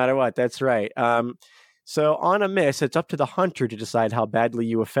experience no matter what. That's right. So on a miss, it's up to the hunter to decide how badly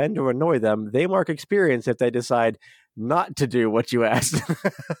you offend or annoy them. They mark experience if they decide not to do what you asked.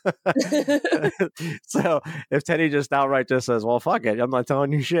 So if Teddy just outright just says, well, fuck it, I'm not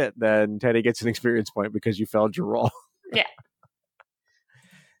telling you shit, then Teddy gets an experience point because you failed your roll. Yeah.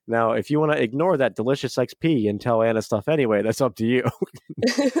 Now, if you want to ignore that delicious XP and tell Anna stuff anyway, that's up to you.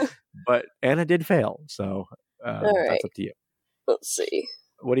 But Anna did fail, so that's up to you. Let's see.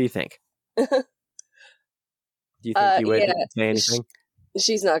 What do you think? Do you think you would say anything?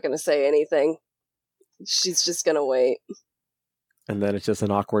 She's not going to say anything. She's just going to wait. And then it's just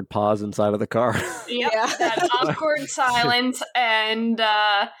an awkward pause inside of the car. Yep, yeah. That awkward silence, and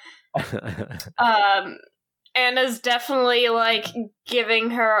Anna's definitely like giving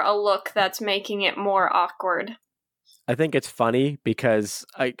her a look that's making it more awkward. I think it's funny because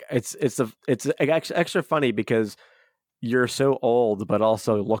it's extra funny because you're so old but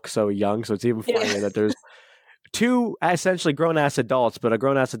also look so young, so it's even funnier that there's two essentially grown-ass adults, but a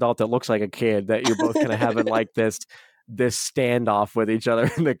grown-ass adult that looks like a kid that you're both kind of having like this standoff with each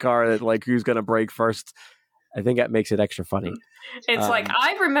other in the car, that like who's going to brake first. I think that makes it extra funny. It's like,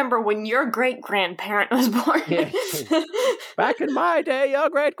 I remember when your great-grandparent was born. Yeah. Back in my day, your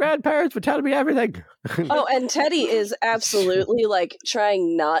great-grandparents would tell me everything. Oh, and Teddy is absolutely like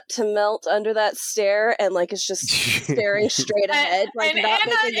trying not to melt under that stare, and like is just staring straight ahead, like not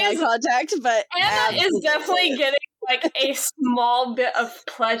making eye contact. But Anna is definitely getting like a small bit of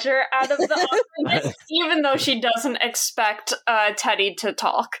pleasure out of the awkwardness, even though she doesn't expect Teddy to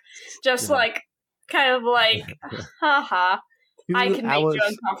talk. Just like, kind of like, haha. I can make you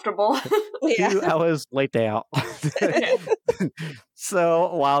uncomfortable. 2 hours later.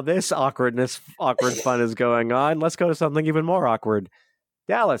 So while this awkward fun is going on, let's go to something even more awkward.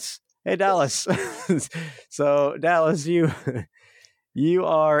 Dallas. Hey, Dallas. So, Dallas, you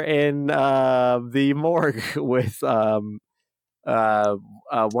are in the morgue with one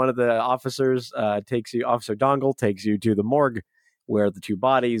of the officers. Officer Dongle takes you to the morgue where the 2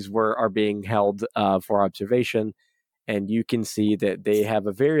 bodies are being held for observation. And you can see that they have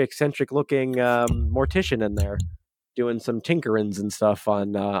a very eccentric-looking mortician in there doing some tinkerings and stuff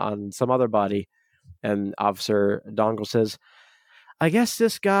on some other body. And Officer Dongle says, I guess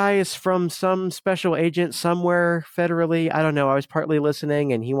this guy is from some special agent somewhere federally. I don't know. I was partly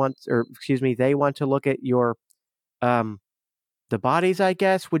listening, and they want to look at your the bodies, I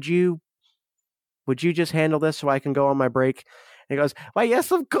guess. Would you just handle this so I can go on my break? He goes, well,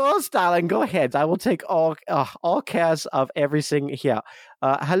 yes, of course, darling. Go ahead. I will take all cares of everything here.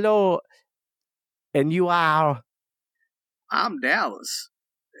 Hello. And you are? I'm Dallas.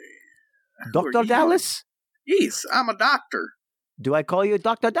 Dr. Dallas? Yes, I'm a doctor. Do I call you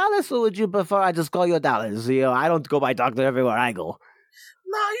Dr. Dallas, or would you prefer I just call you Dallas? I don't go by doctor everywhere I go.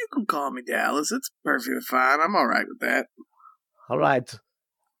 No, you can call me Dallas. It's perfectly fine. I'm all right with that. All right.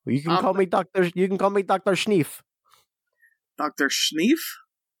 Well, you can call me Dr. You can call me Dr. Schneef. Dr. Schneef?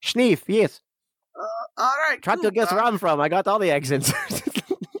 Schneef, yes. All right. Try to guess where I'm from. I got all the accents.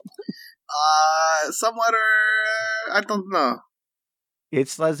 Somewhere, I don't know.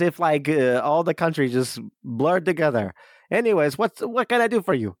 It's as if like all the countries just blurred together. Anyways, what can I do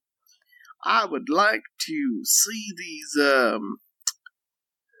for you? I would like to see these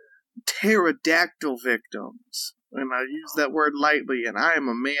pterodactyl victims. And I use that word lightly, and I am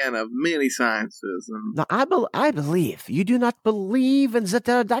a man of many sciences. And no, I believe. You do not believe in the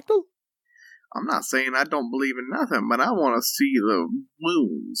pterodactyl? I'm not saying I don't believe in nothing, but I want to see the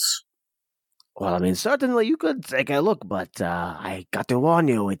wounds. Well, I mean, certainly you could take a look, but I got to warn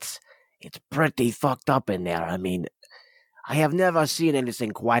you, it's pretty fucked up in there. I mean, I have never seen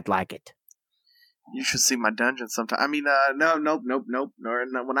anything quite like it. You should see my dungeon sometime. I mean, nope. No,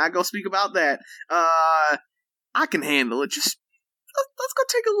 when I go speak about that, I can handle it. Just let's go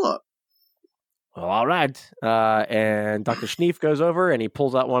take a look. Well, all right. And Dr. Schneef goes over and he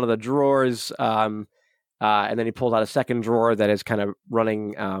pulls out one of the drawers. And then he pulls out a second drawer that is kind of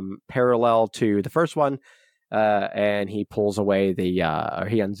running parallel to the first one. And he pulls away or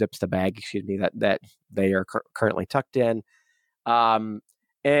he unzips the bag, that they are currently tucked in. And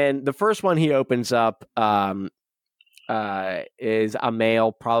the first one he opens up is a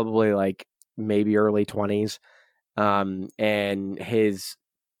male, probably like maybe early 20s. And his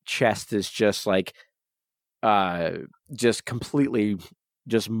chest is just like just completely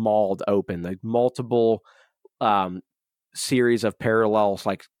just mauled open, like multiple series of parallels,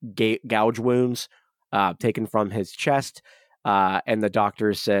 like gouge wounds taken from his chest, and the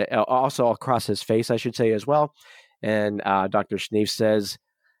doctor said also across his face, I should say, as well. And Dr. Schneef says,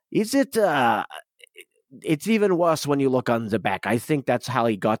 "Is it? It's even worse when you look on the back. I think that's how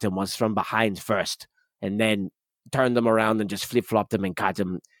he got him, was from behind first, and then turned them around and just flip-flopped them and caught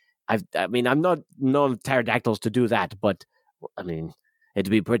him. I mean, I'm not known pterodactyls to do that, but I mean,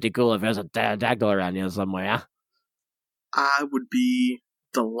 it'd be pretty cool if there's a pterodactyl around here somewhere, huh? I would be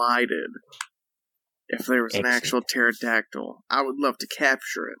delighted if there was an actual pterodactyl. I would love to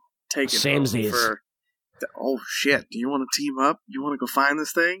capture it. Take it for... Oh, shit. Do you want to team up? You want to go find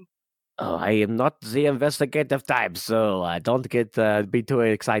this thing? Oh, I am not the investigative type, so don't get be too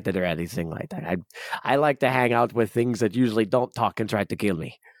excited or anything like that. I like to hang out with things that usually don't talk and try to kill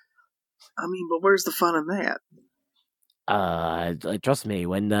me. I mean, but where's the fun in that? Trust me,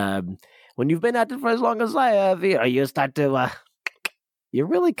 when you've been at it for as long as I have, you start to you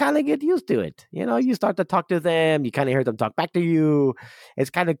really kind of get used to it. You know, you start to talk to them, you kind of hear them talk back to you. It's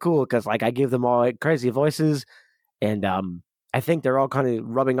kind of cool because, like, I give them all crazy voices, and I think they're all kind of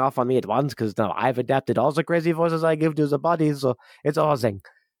rubbing off on me at once because now I've adapted all the crazy voices I give to the bodies, so it's awesome.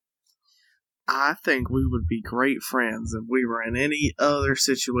 I think we would be great friends if we were in any other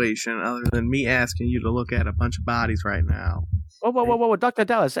situation other than me asking you to look at a bunch of bodies right now. Whoa, Dr.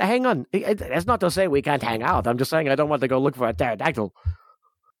 Dallas, hang on. That's not to say we can't hang out. I'm just saying I don't want to go look for a pterodactyl.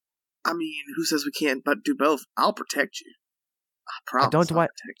 I mean, who says we can't do both? I'll protect you. I promise I'll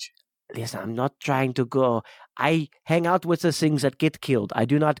protect you. Listen, I'm not trying to go. I hang out with the things that get killed. I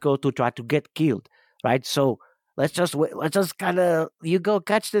do not go to try to get killed, right? So let's just kind of, you go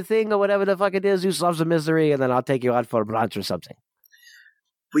catch the thing or whatever the fuck it is, you solve the misery, and then I'll take you out for brunch or something.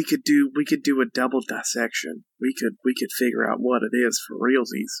 We could do a double dissection. We could figure out what it is for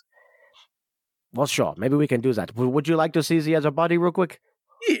realsies. Well, sure. Maybe we can do that. Would you like to see the other body real quick?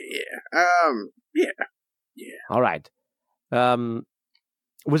 Yeah. All right.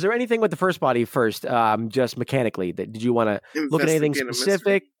 Was there anything with the first body first, just mechanically? Did you want to look at anything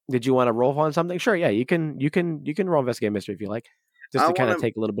specific? Did you want to roll on something? Sure, yeah, you can roll investigate mystery if you like, just to kind of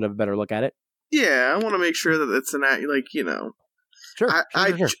take a little bit of a better look at it. Yeah, I want to make sure that it's an act, like, you know. Sure.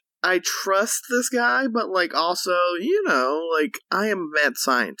 I trust this guy, but like also, you know, like I am a mad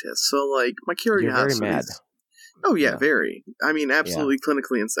scientist, so like my curiosity. You're very mad. Oh yeah, very. I mean, absolutely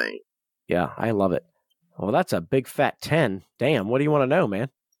clinically insane. Yeah, I love it. Well, that's a big fat 10. Damn, what do you want to know, man?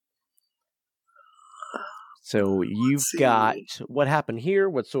 So you've got what happened here,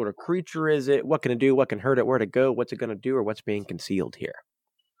 what sort of creature is it, what can it do, what can hurt it, where to go, what's it going to do, or what's being concealed here?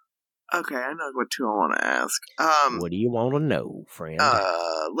 Okay, I know what I want to ask. What do you want to know, friend?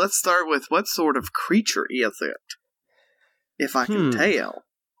 Let's start with what sort of creature is it, if I can tell.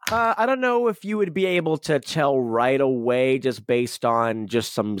 I don't know if you would be able to tell right away just based on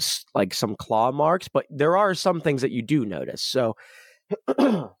just some claw marks, but there are some things that you do notice. So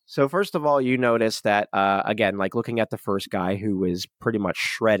first of all, you notice that, again, like looking at the first guy who is pretty much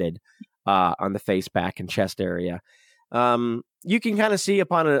shredded on the face, back, and chest area, you can kind of see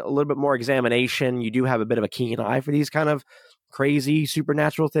upon a little bit more examination, you do have a bit of a keen eye for these kind of crazy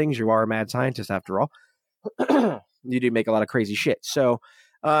supernatural things. You are a mad scientist after all. You do make a lot of crazy shit. So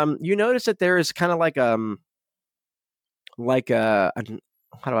you notice that there is kind of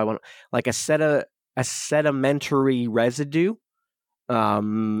a sedimentary residue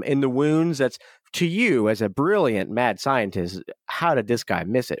in the wounds. That's, to you as a brilliant mad scientist, how did this guy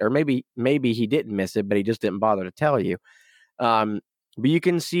miss it? Or maybe he didn't miss it, but he just didn't bother to tell you. But you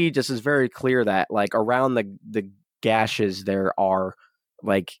can see just as very clear that like around the gashes there are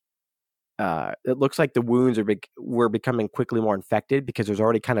like it looks like the wounds were becoming quickly more infected because there's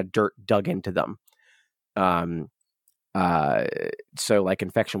already kind of dirt dug into them. So like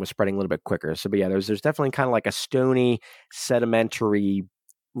infection was spreading a little bit quicker. So, but yeah, there's definitely kind of like a stony sedimentary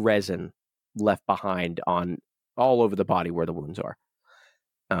resin left behind on all over the body where the wounds are.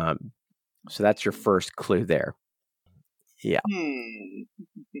 So that's your first clue there. Yeah.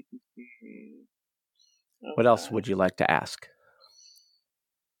 What else would you like to ask?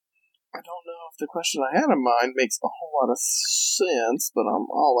 I don't know if the question I had in mind makes a whole lot of sense, but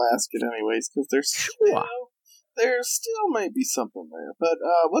I'll ask it anyways, because there still might be something there. But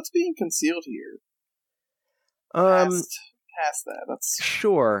what's being concealed here? Past that. That's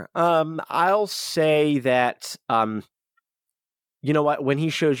sure. I'll say that you know what? When he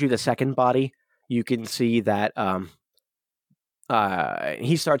shows you the second body, you can see that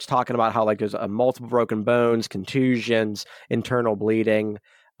he starts talking about how like there's multiple broken bones, contusions, internal bleeding.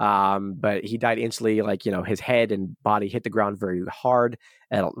 But he died instantly. Like, you know, his head and body hit the ground very hard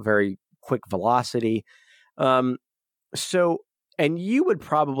at a very quick velocity. So, and you would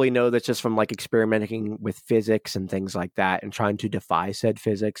probably know this just from like experimenting with physics and things like that and trying to defy said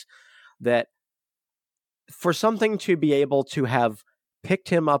physics, that for something to be able to have picked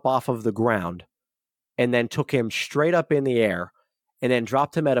him up off of the ground and then took him straight up in the air and then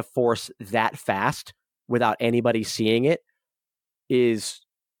dropped him at a force that fast without anybody seeing it is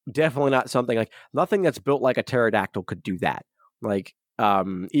definitely not something like, nothing that's built like a pterodactyl could do that. Like,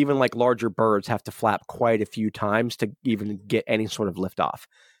 even like larger birds have to flap quite a few times to even get any sort of lift off.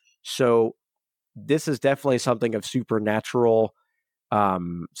 So this is definitely something of supernatural,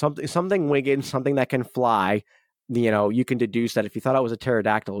 something winged, something that can fly. You know, you can deduce that if you thought it was a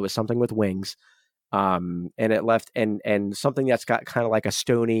pterodactyl, it was something with wings. And it left and something that's got kind of like a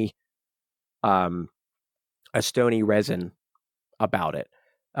stony resin about it.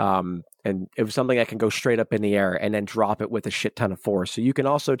 And it was something that can go straight up in the air and then drop it with a shit ton of force. So you can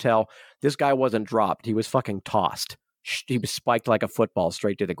also tell this guy wasn't dropped. He was fucking tossed. He was spiked like a football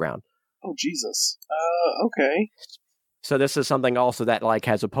straight to the ground. Oh, Jesus. Okay. So this is something also that like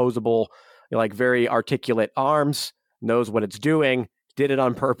has opposable, like very articulate arms, knows what it's doing, did it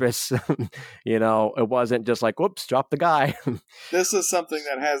on purpose. You know, it wasn't just like, whoops, drop the guy. This is something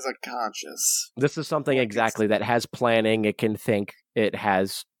that has a conscious. This is something exactly that has planning. It can think. It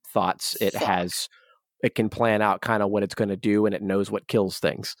has thoughts. It can plan out kind of what it's going to do, and it knows what kills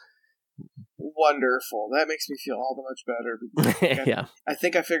things. Wonderful. That makes me feel all the much better. Yeah. I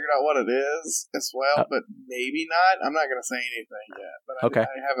think I figured out what it is as well, but maybe not. I'm not going to say anything yet. But okay. I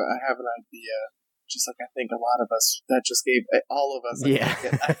have an idea. Just like I think a lot of us, that just gave all of us.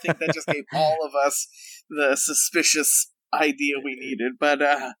 I think that just gave all of us the suspicious idea we needed. But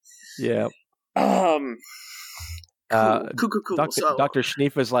yeah. Cool. Dr.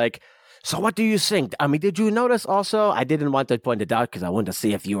 Schneef was like, so what do you think? I mean, did you notice also, I didn't want to point it out because I wanted to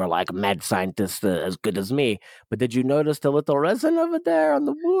see if you were like a mad scientist as good as me, but did you notice the little resin over there on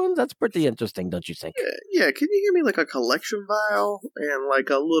the wounds? That's pretty interesting, don't you think? Yeah, can you give me like a collection vial and like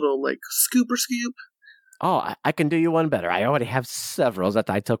a little like scooper scoop? Oh, I can do you one better. I already have several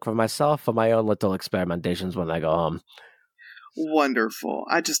that I took for myself for my own little experimentations when I go home. Wonderful.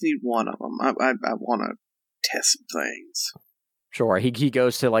 I just need one of them. I want to test some things. Sure. He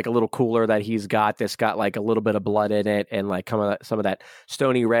goes to like a little cooler that he's got that's got like a little bit of blood in it and like some of that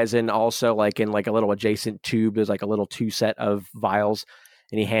stony resin also like in like a little adjacent tube. There's like a little 2 set of vials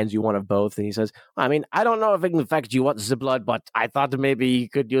and he hands you one of both and he says, I mean, I don't know if in fact you want the blood, but I thought maybe you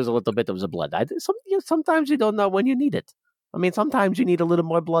could use a little bit of the blood. Sometimes you don't know when you need it. I mean, sometimes you need a little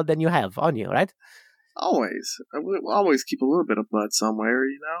more blood than you have on you, right? Always. We'll always keep a little bit of blood somewhere,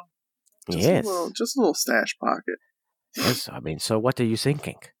 you know? Yes. Just a little stash pocket. Yes, I mean, so what are you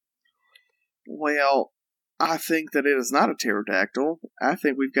thinking? Well, I think that it is not a pterodactyl. I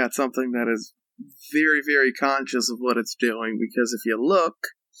think we've got something that is very, very conscious of what it's doing, because if you look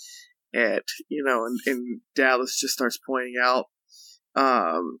at, you know, and Dallas just starts pointing out,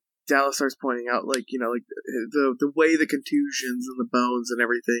 like, you know, like the way the contusions and the bones and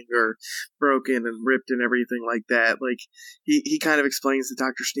everything are broken and ripped and everything like that. Like, he kind of explains to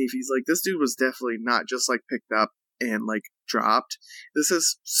Dr. Schneef, he's like, this dude was definitely not just like picked up and like dropped. This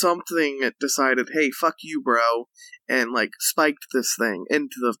is something that decided, hey, fuck you, bro, and like spiked this thing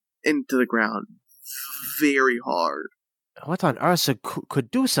into the ground very hard. What on earth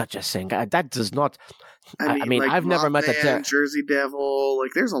could do such a thing? That does not. I mean, like I've never met a Jersey Devil.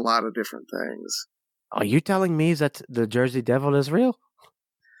 Like, there's a lot of different things. Are you telling me that the Jersey Devil is real?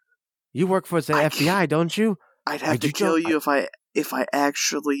 You work for the FBI, don't you? I'd have to kill you if I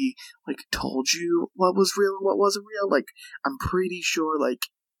actually like told you what was real and what wasn't real. Like, I'm pretty sure like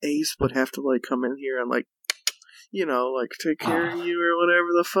Ace would have to like come in here and like, you know, like take care of you or whatever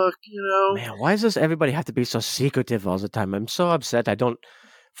the fuck, you know. Man, why does everybody have to be so secretive all the time? I'm so upset.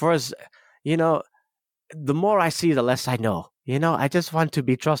 You know, the more I see, the less I know. You know, I just want to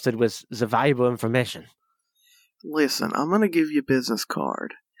be trusted with the valuable information. Listen, I'm gonna give you a business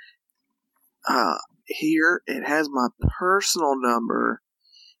card. Here, it has my personal number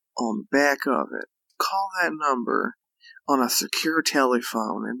on the back of it. Call that number on a secure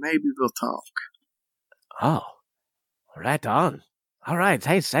telephone and maybe we'll talk. Oh, right on. All right.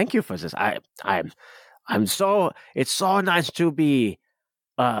 Hey, thank you for this. I'm so. It's so nice to be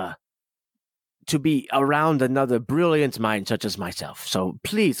around another brilliant mind such as myself. So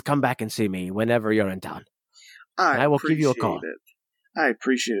please come back and see me whenever you're in town. I will give you a call. I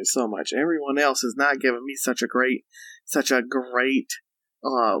appreciate it so much. Everyone else has not given me such a great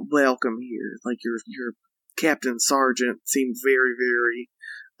welcome here. Like your Captain Sergeant seemed very, very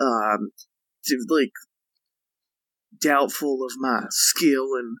like doubtful of my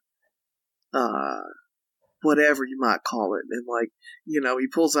skill and whatever you might call it. And like, he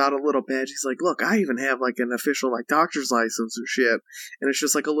pulls out a little badge. He's like, look, I even have like an official like doctor's license and shit. And it's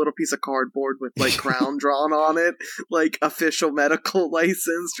just like a little piece of cardboard with like crown drawn on it, like official medical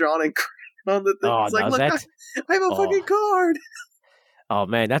license drawn in crown on the thing. Oh, it's like, no, look, I have a fucking card. Oh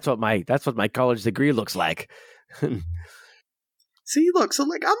man, that's what my college degree looks like. See, look, so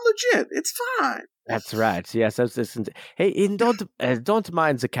like I'm legit. It's fine. That's right. Yes, hey, and don't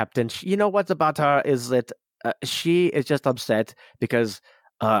mind the captain. You know what's about her is that she is just upset because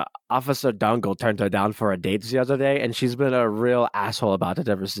Officer Dongle turned her down for a date the other day, and she's been a real asshole about it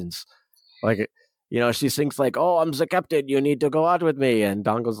ever since. Like, she thinks like, "Oh, I'm the captain. You need to go out with me," and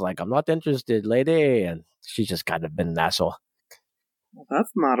Dongle's like, "I'm not interested, lady," and she's just kind of been an asshole. Well,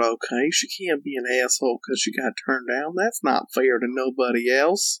 that's not okay. She can't be an asshole because she got turned down. That's not fair to nobody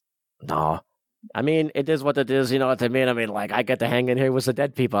else. No. I mean, it is what it is, you know what I mean? I mean, like, I get to hang in here with the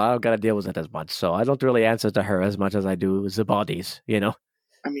dead people. I don't got to deal with it as much. So I don't really answer to her as much as I do with the bodies,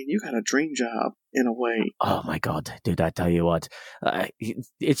 I mean, you got a dream job, in a way. Oh, my God. Dude, I tell you what.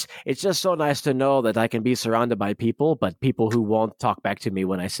 It's just so nice to know that I can be surrounded by people, but people who won't talk back to me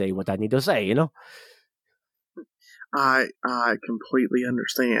when I say what I need to say, I completely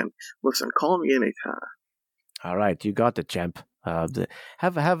understand. Listen, call me anytime. All right, you got it, champ.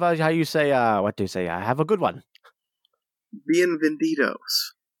 Have how you say? What do you say? Have a good one.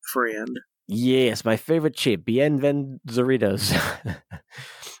 Bienvenidos, friend. Yes, my favorite chip, Bienvenidos.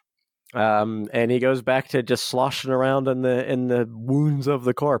 And he goes back to just sloshing around in the wounds of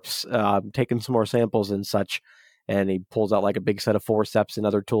the corpse, taking some more samples and such. And he pulls out like a big set of forceps and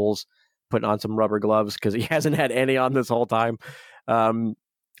other tools, putting on some rubber gloves because he hasn't had any on this whole time. And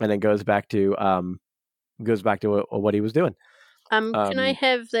then goes back to what he was doing. Can I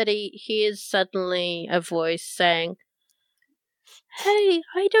have that he hears suddenly a voice saying, "Hey,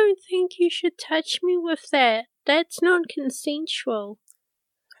 I don't think you should touch me with that. That's not consensual."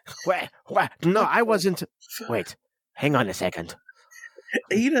 What? No, I wasn't. Wait, hang on a second.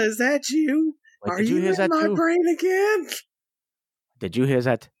 Ada, is that you? Wait, Are you hear in that my too? brain again? Did you hear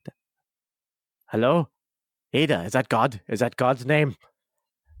that? Hello? Ada, is that God? Is that God's name?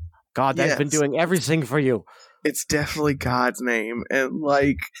 God, Yes. I've been doing everything for you. It's definitely God's name, and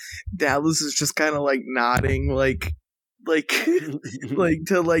like Dallas is just kind of like nodding, like like to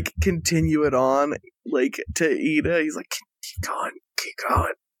like continue it on, like to Ida. He's like, keep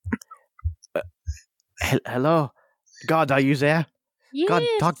going. Hello, God, are you there? Yes, God,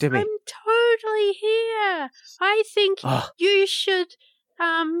 talk to me. I'm totally here. I think you should,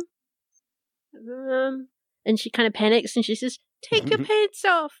 and she kind of panics and she says, "Take your pants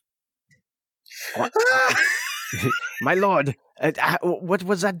off." What? My lord, what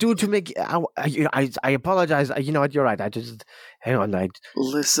was that do to make? I apologize. You know what? You're right. I just hang on.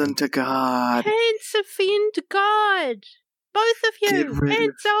 Listen to God. Pants offend God. Both of you,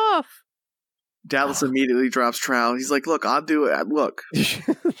 pants off. Dallas immediately drops trowel. He's like, "Look, I'll do it. Look." He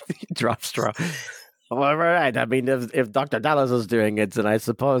drops trowel. Well, all right. I mean, if Dr. Dallas is doing it, then I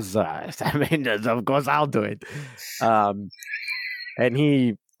suppose, of course I'll do it. And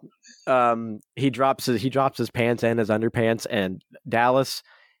he drops his pants and his underpants, and Dr.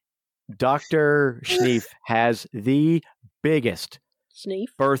 Schneef has the biggest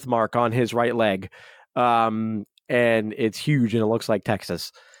birthmark on his right leg. And it's huge and it looks like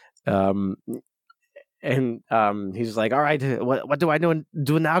Texas. And he's like, "All right, what do I do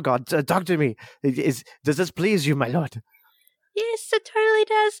now, God? Talk to me. Does this please you, my lord?" Yes, it totally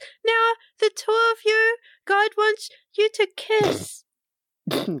does. Now, the two of you, God wants you to kiss.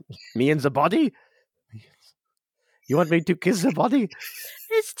 Me and the body? You want me to kiss the body?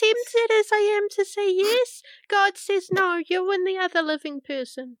 As tempted as I am to say yes, God says no, you and the other living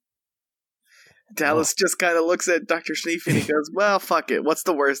person. Dallas just kind of looks at Dr. Schneef and he goes, "Well, fuck it. What's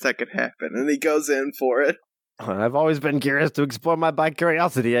the worst that could happen?" And he goes in for it. I've always been curious to explore my bi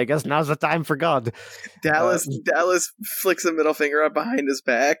curiosity. I guess now's the time for God. Dallas flicks a middle finger up behind his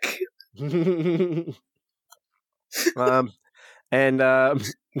back.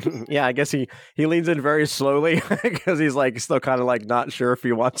 Yeah, I guess he leans in very slowly because he's like still kind of like not sure if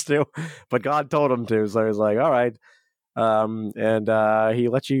he wants to, but God told him to, so he's like, all right. And he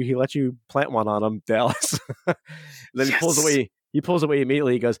lets you plant one on him, Dallas. Then he pulls away. He pulls away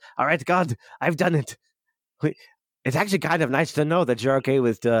immediately. He goes, all right, God, I've done it. It's actually kind of nice to know that you're okay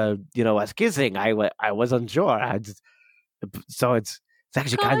with us kissing. I was unsure. So it's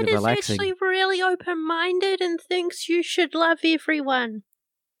actually God kind of relaxing. is actually really open-minded and thinks you should love everyone.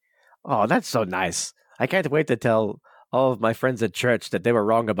 Oh, that's so nice. I can't wait to tell all of my friends at church that they were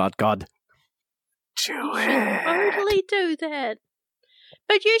wrong about God. You should totally do that.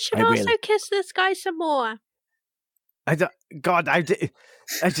 But you should also kiss this guy some more. I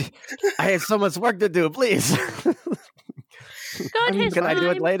had so much work to do, please. God has Can I do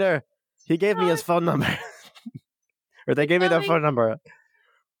it later? He gave me his phone number. Or they gave me their phone number.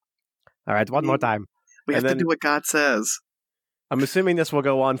 All right, one more time. We have to do what God says. I'm assuming this will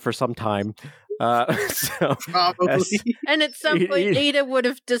go on for some time. So, Probably. And at some point, Ida would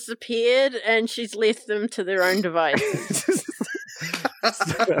have disappeared, and she's left them to their own devices.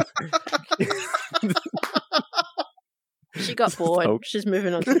 She got bored. She's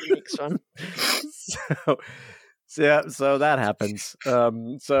moving on to the next one. So that happens.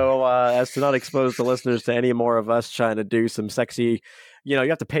 As to not expose the listeners to any more of us trying to do some sexy, you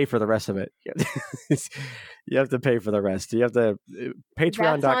have to pay for the rest of it. You have to pay for the rest. You have to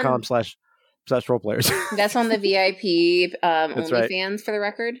patreon.com/roleplayers. That's on the VIP OnlyFans right. for the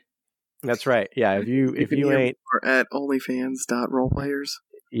record. That's right. Yeah. If you ain't at onlyfans.roleplayers.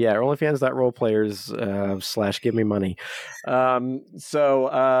 Yeah, onlyfans.roleplayers / give me money.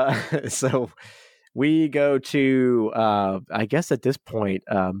 So we go to I guess at this point,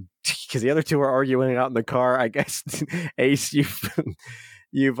 because the other two are arguing out in the car. I guess Ace, you've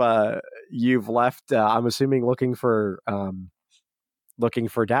left. I'm assuming looking for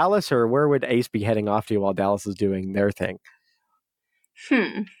Dallas, or where would Ace be heading off to while Dallas is doing their thing?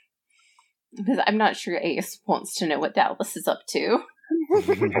 Because I'm not sure Ace wants to know what Dallas is up to.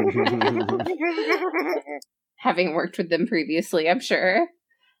 Having worked with them previously, I'm sure.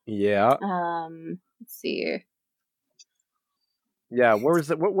 Yeah. Let's see. Yeah,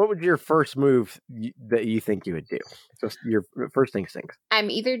 what would your first move that you think you would do? Just your first instinct.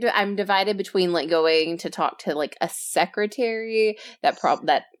 I'm divided between like going to talk to like a secretary that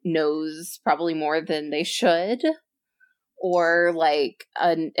knows probably more than they should, or like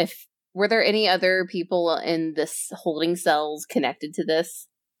were there any other people in this holding cells connected to this?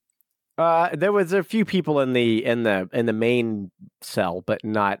 There was a few people in the main cell, but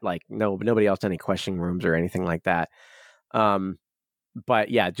not like nobody else in any questioning rooms or anything like that.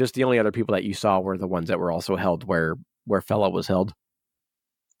 But yeah, just the only other people that you saw were the ones that were also held where Fella was held.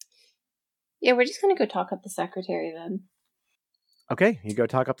 Yeah, we're just gonna go talk up the secretary then. Okay, you go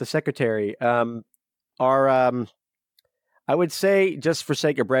talk up the secretary. I would say, just for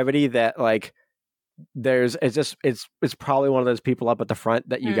sake of brevity, that like it's probably one of those people up at the front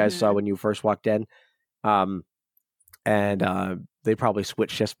that you guys saw when you first walked in. And they probably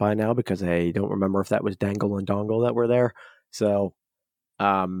switched shifts by now because they don't remember if that was Dangle and Dongle that were there. So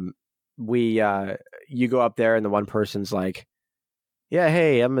you go up there and the one person's like, yeah,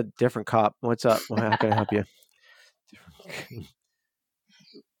 hey, I'm a different cop. What's up? How can I help you?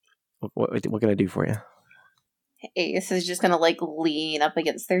 What can I do for you? Ace is just gonna like lean up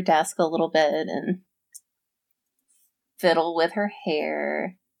against their desk a little bit and fiddle with her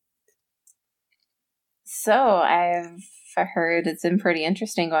hair. So I've heard it's been pretty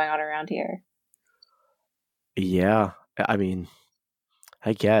interesting going on around here. Yeah, I mean,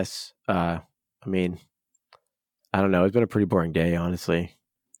 I guess. I don't know. It's been a pretty boring day, honestly.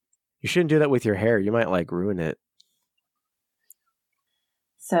 You shouldn't do that with your hair. You might like ruin it.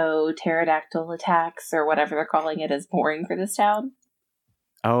 So pterodactyl attacks, or whatever they're calling it, is boring for this town?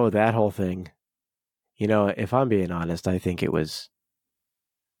 Oh, that whole thing. If I'm being honest, I think it was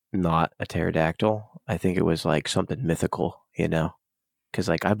not a pterodactyl. I think it was like something mythical, because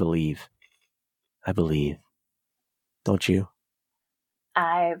like I believe. Don't you?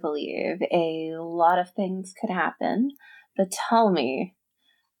 I believe a lot of things could happen, but tell me,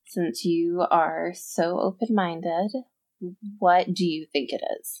 since you are so open-minded, what do you think it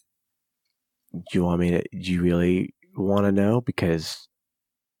is? Do you really want to know? Because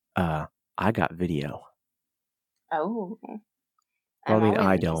I got video. Oh.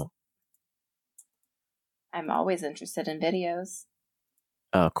 I don't. I'm always interested in videos.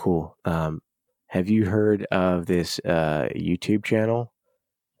 Oh, cool. Have you heard of this YouTube channel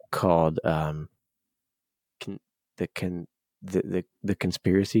called the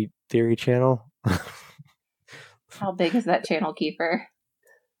Conspiracy Theory Channel? How big is that channel, Kiefer?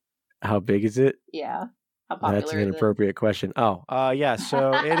 How big is it? Yeah. How popular That's an is it? inappropriate question. Oh, yeah.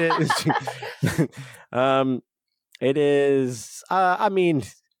 So it is. It is. I mean,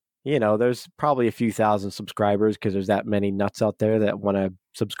 there's probably a few thousand subscribers because there's that many nuts out there that want to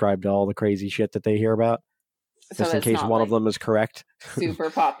subscribe to all the crazy shit that they hear about. So Just in it's case not, one like, of them is correct. super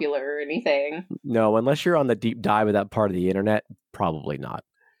popular or anything. No, unless you're on the deep dive of that part of the internet, probably not.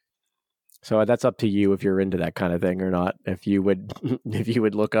 So that's up to you if you're into that kind of thing or not. If you would, if you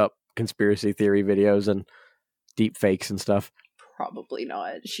would look up conspiracy theory videos and deep fakes and stuff. Probably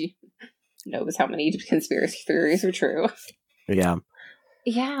not. She knows how many conspiracy theories are true. Yeah.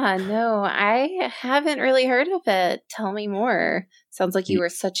 Yeah, no, I haven't really heard of it. Tell me more. Sounds like you were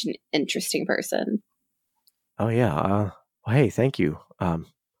such an interesting person. Oh yeah. Well, hey, thank you.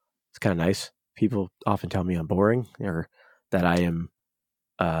 It's kind of nice. People often tell me I'm boring or that I am.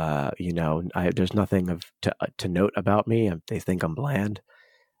 There's nothing to note about me. They think I'm bland.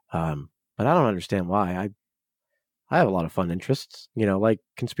 But I don't understand why. I have a lot of fun interests. Like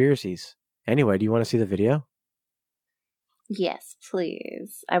conspiracies. Anyway, do you want to see the video? Yes,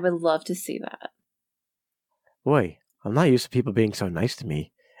 please. I would love to see that. Boy, I'm not used to people being so nice to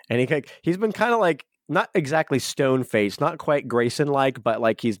me. And he's been kind of like, not exactly stone faced, not quite Grayson like, but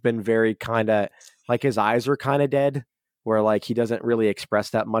like he's been very kind of like his eyes are kind of dead, where like he doesn't really express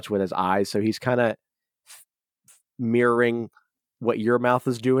that much with his eyes. So he's kind of mirroring what your mouth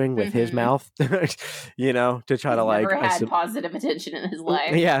is doing with his mouth, to try he's to like. Never had positive attention in his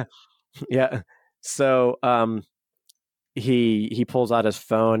life. Yeah, yeah. So he pulls out his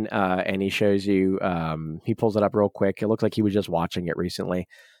phone and he shows you. He pulls it up real quick. It looks like he was just watching it recently,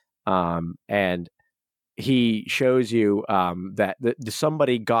 and he shows you that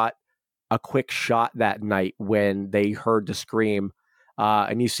somebody got a quick shot that night when they heard the scream,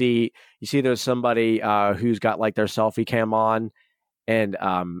 and you see there's somebody who's got like their selfie cam on, and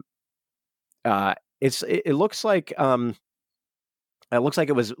it looks like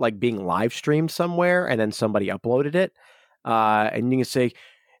it was like being live streamed somewhere, and then somebody uploaded it, and you can say,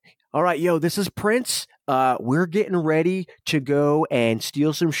 "All right, yo, this is Prince. We're getting ready to go and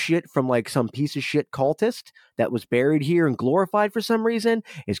steal some shit from like some piece of shit cultist that was buried here and glorified for some reason.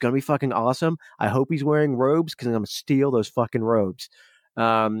 It's going to be fucking awesome. I hope he's wearing robes because I'm going to steal those fucking robes."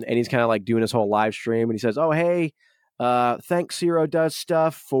 And he's kind of like doing his whole live stream, and he says, "Oh, hey, thanks Zero Does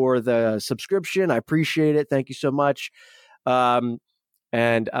Stuff for the subscription. I appreciate it. Thank you so much." Role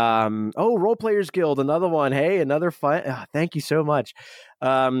Players Guild, another one. Hey, another fun. Thank you so much.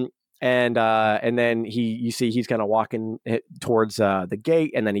 And then you see he's kind of walking towards the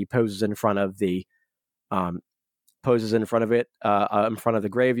gate, and then he poses in front of it, in front of the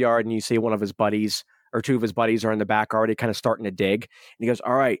graveyard, and you see one of his buddies or two of his buddies are in the back already kind of starting to dig. And he goes,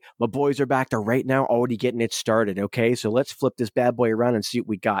 "All right, my boys are back there right now, already getting it started. Okay, so let's flip this bad boy around and see what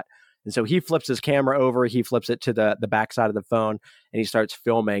we got." And so he flips his camera over, he flips it to the back side of the phone, and he starts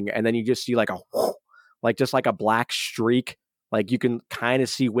filming. And then you just see like just like a black streak. Like you can kind of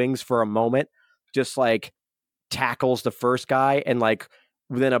see wings for a moment, just like tackles the first guy, and like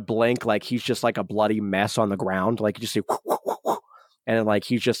within a blink, like he's just like a bloody mess on the ground. Like you just see, and then, like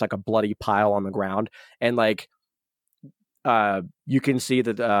he's just like a bloody pile on the ground, and like you can see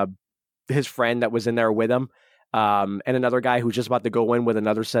that his friend that was in there with him, and another guy who's just about to go in with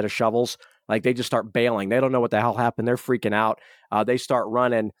another set of shovels. Like they just start bailing. They don't know what the hell happened. They're freaking out. They start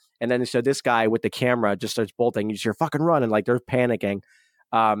running. And then so this guy with the camera just starts bolting. You just hear fucking running. Like they're panicking.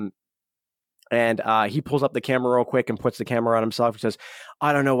 And he pulls up the camera real quick and puts the camera on himself. He says,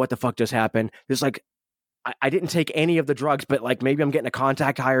 "I don't know what the fuck just happened. There's like, I didn't take any of the drugs, but like maybe I'm getting a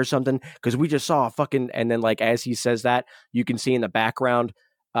contact high or something because we just saw a fucking," and then like as he says that, you can see in the background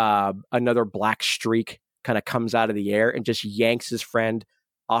another black streak kind of comes out of the air and just yanks his friend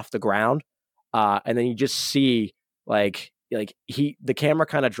off the ground. And then you just see like the camera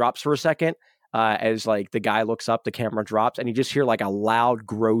kind of drops for a second as like the guy looks up, the camera drops, and you just hear like a loud,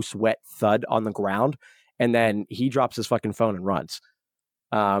 gross, wet thud on the ground. And then he drops his fucking phone and runs.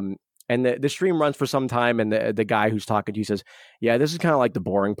 And the stream runs for some time, and the guy who's talking to you says, "Yeah, this is kind of like the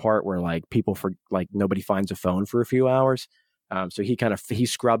boring part where like nobody finds a phone for a few hours." So he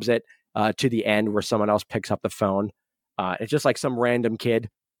scrubs it to the end where someone else picks up the phone. It's just like some random kid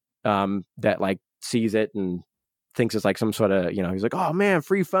that like sees it and thinks it's like some sort of, he's like, "Oh man,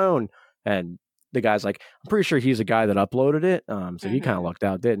 free phone." And the guy's like, "I'm pretty sure he's the guy that uploaded it." So he kind of lucked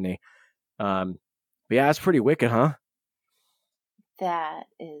out, didn't he? But yeah, it's pretty wicked, huh? That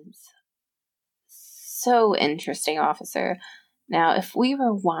is so interesting, officer. Now, if we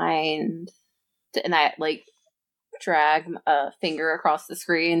rewind and I like drag a finger across the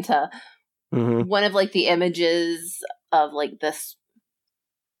screen to one of like the images of like this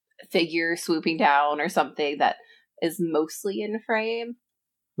figure swooping down or something that is mostly in frame.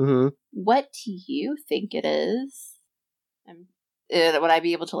 Mm-hmm. What do you think it is? Would I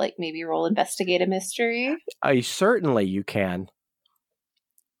be able to like maybe roll investigate a mystery? Certainly you can.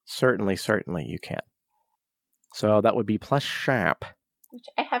 Certainly you can. So that would be plus sharp. Which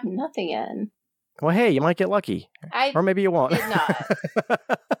I have nothing in. Well, hey, you might get lucky. Or maybe you won't. Did not.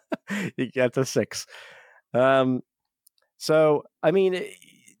 You get the 6. So, I mean,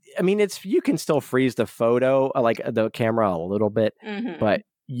 it's you can still freeze the photo, like the camera a little bit, but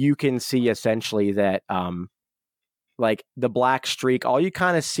you can see essentially that, like the black streak, all you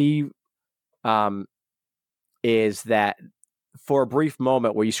kind of see, is that for a brief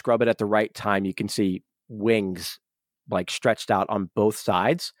moment where you scrub it at the right time, you can see wings like stretched out on both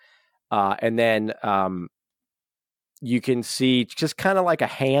sides. And then you can see just kind of like a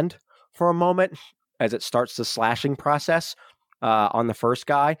hand for a moment as it starts the slashing process on the first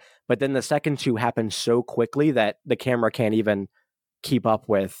guy. But then the second 2 happen so quickly that the camera can't even keep up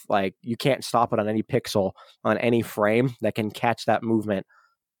with. Like, you can't stop it on any pixel, on any frame that can catch that movement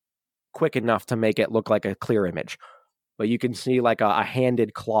quick enough to make it look like a clear image. But you can see like a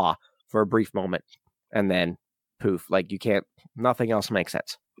handed claw for a brief moment, and then poof, like you can't, nothing else makes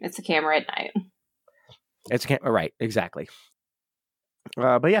sense. It's a camera at night. It's a camera, right, exactly.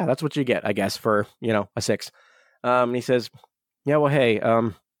 But yeah, that's what you get, I guess, for, a 6. And he says, yeah, well, hey,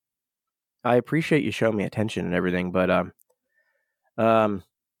 I appreciate you showing me attention and everything, but I'm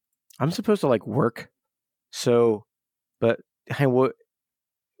supposed to like work. So, but hey, will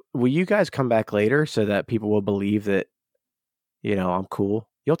you guys come back later so that people will believe that, I'm cool?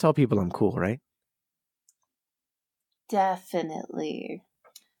 You'll tell people I'm cool, right? Definitely.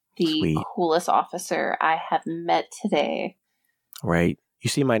 The Sweet. Coolest officer I have met today. Right. You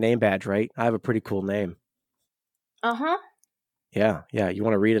see my name badge, right? I have a pretty cool name. Uh-huh. Yeah. You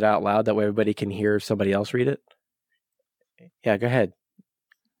want to read it out loud? That way everybody can hear somebody else read it? Yeah, go ahead.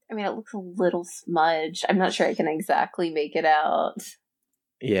 I mean, it looks a little smudged. I'm not sure I can exactly make it out.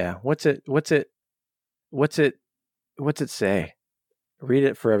 Yeah. What's it say? Read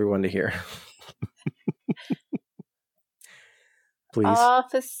it for everyone to hear. Please.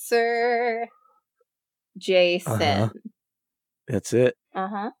 Officer Jason. Uh-huh. That's it.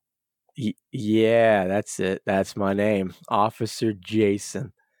 Uh-huh. Yeah, that's it. That's my name. Officer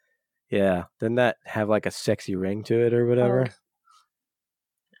Jason. Yeah. Doesn't that have like a sexy ring to it or whatever? Oh,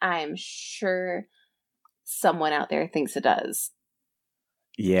 I'm sure someone out there thinks it does.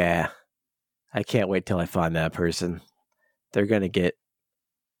 Yeah. I can't wait till I find that person. They're going to get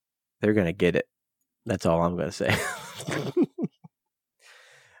it. That's all I'm going to say.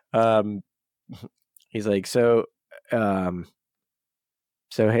 He's like, so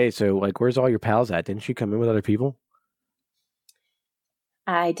hey, so like, where's all your pals at? Didn't you come in with other people?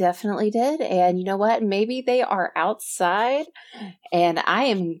 I definitely did. And you know what? Maybe they are outside, and I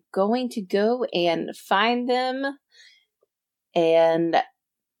am going to go and find them. And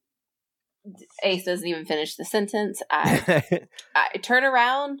Ace doesn't even finish the sentence. I turn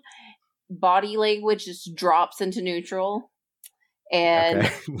around, body language just drops into neutral,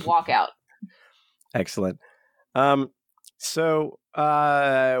 and walk out. Excellent. So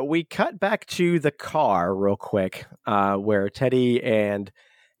we cut back to the car real quick, where Teddy and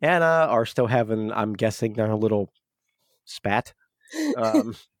Anna are still having, I'm guessing, their little spat,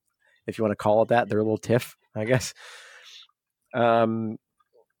 if you want to call it that, their little tiff, I guess. Has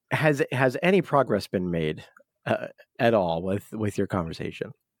any progress been made at all with your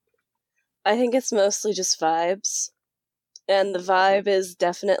conversation? I think it's mostly just vibes. And the vibe is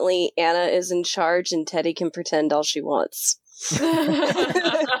definitely Anna is in charge and Teddy can pretend all she wants.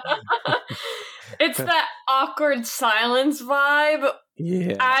 It's that awkward silence vibe,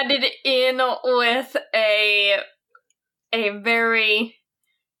 added in with a very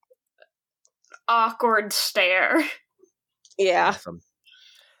awkward stare. Yeah.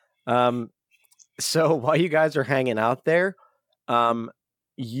 Awesome. So while you guys are hanging out there,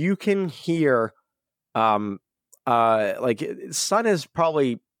 you can hear, like, sun is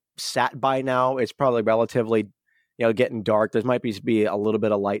probably sat by now. It's probably relatively, getting dark. There might be a little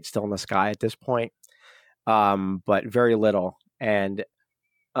bit of light still in the sky at this point, but very little. And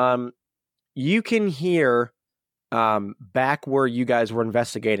you can hear, back where you guys were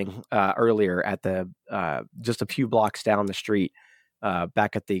investigating earlier at the just a few blocks down the street,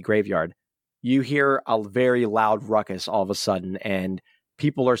 back at the graveyard, you hear a very loud ruckus all of a sudden, and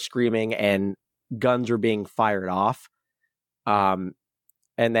people are screaming and guns are being fired off. And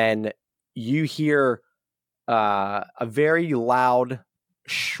then you hear a very loud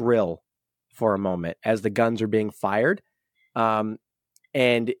shrill for a moment as the guns are being fired.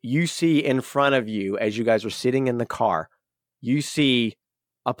 And you see in front of you, as you guys are sitting in the car, you see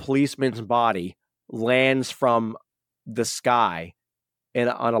a policeman's body lands from the sky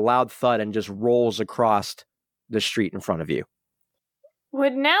on a loud thud and just rolls across the street in front of you.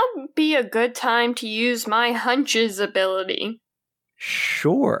 Would now be a good time to use my hunches ability.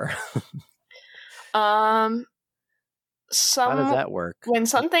 Sure. How does that work? When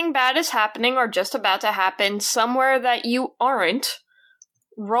something bad is happening or just about to happen somewhere that you aren't,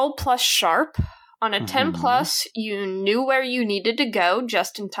 roll plus sharp. On a 10 plus, you knew where you needed to go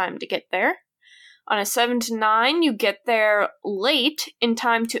just in time to get there. On a 7 to 9, you get there late in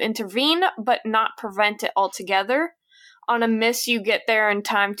time to intervene, but not prevent it altogether. On a miss, you get there in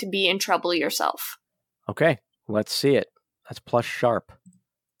time to be in trouble yourself. Okay, let's see it. That's plus sharp.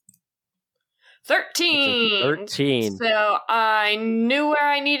 13. 13. So I knew where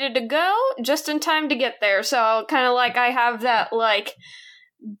I needed to go just in time to get there. So kind of like I have that like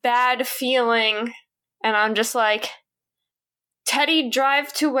bad feeling, and I'm just like, Teddy,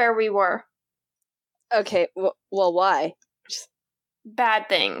 drive to where we were. Okay, well, why? Bad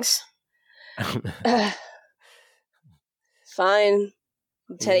things. Fine.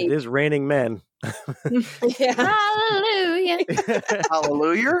 Teddy. It is raining men. Yeah. Hallelujah.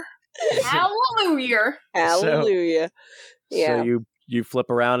 Hallelujah. Hallelujah. Hallelujah. Yeah. So you flip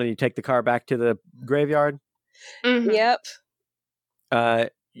around and you take the car back to the graveyard? Mm-hmm. Yep.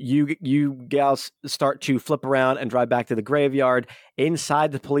 You gals start to flip around and drive back to the graveyard.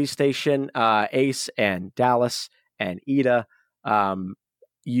 Inside the police station, Ace and Dallas and Ida,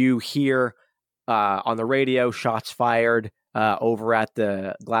 you hear on the radio shots fired over at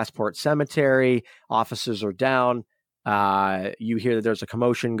the Glassport Cemetery. Officers are down. You hear that there's a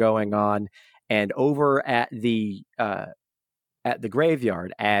commotion going on, and over at the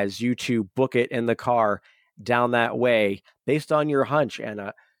graveyard, as you two book it in the car down that way, based on your hunch,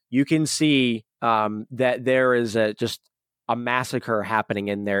 Anna, you can see that there is just a massacre happening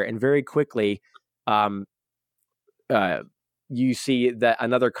in there, and very quickly, you see that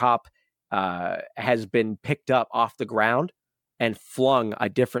another cop has been picked up off the ground and flung a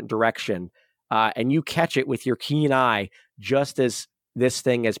different direction. And you catch it with your keen eye just as this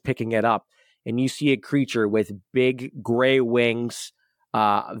thing is picking it up. And you see a creature with big gray wings,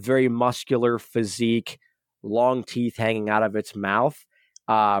 very muscular physique, long teeth hanging out of its mouth.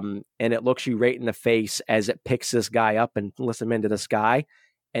 And it looks you right in the face as it picks this guy up and lifts him into the sky.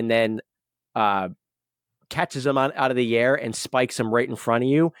 And then catches him out of the air and spikes him right in front of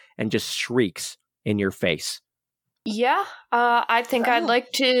you and just shrieks in your face. Yeah, I think I'd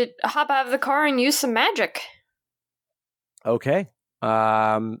like to hop out of the car and use some magic. Okay.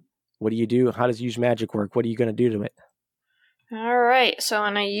 What do you do? How does use magic work? What are you going to do to it? All right, so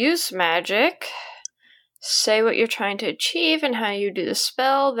when I use magic, say what you're trying to achieve and how you do the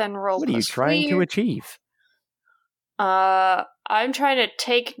spell, then roll. What are you trying to achieve? I'm trying to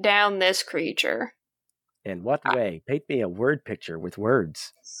take down this creature. In what way? Paint me a word picture with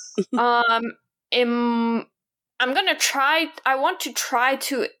words. I'm gonna try. I want to try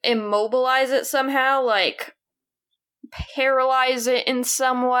to immobilize it somehow, like paralyze it in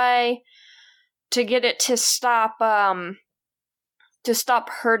some way to get it to stop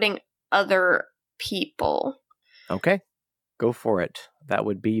hurting other people. Okay, go for it. That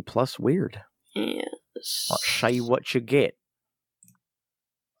would be plus weird. Yes. I'll show you what you get.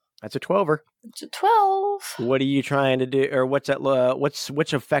 That's a 12er. It's a 12. What are you trying to do, or what's that?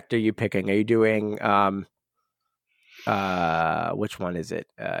 Which effect are you picking? Are you doing which one is it?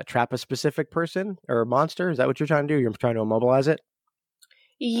 Trap a specific person or a monster? Is that what you're trying to do? You're trying to immobilize it?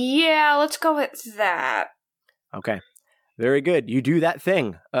 Yeah, let's go with that. Okay. Very good. You do that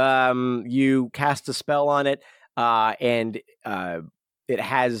thing. You cast a spell on it, and it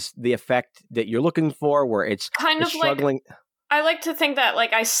has the effect that you're looking for, where it's kind of struggling. Like, I like to think that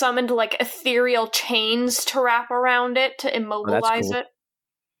like I summoned like ethereal chains to wrap around it to immobilize it.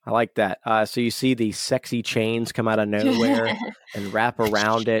 I like that. So you see these sexy chains come out of nowhere and wrap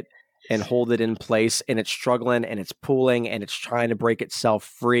around it and hold it in place, and it's struggling and it's pulling and it's trying to break itself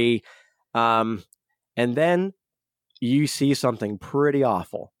free. And then you see something pretty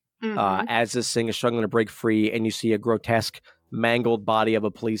awful as this thing is struggling to break free, and you see a grotesque, mangled body of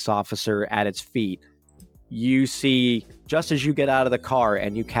a police officer at its feet. You see, just as you get out of the car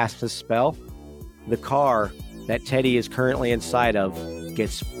and you cast this spell, the car that Teddy is currently inside of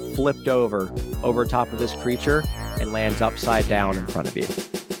gets flipped over top of this creature and lands upside down in front of you.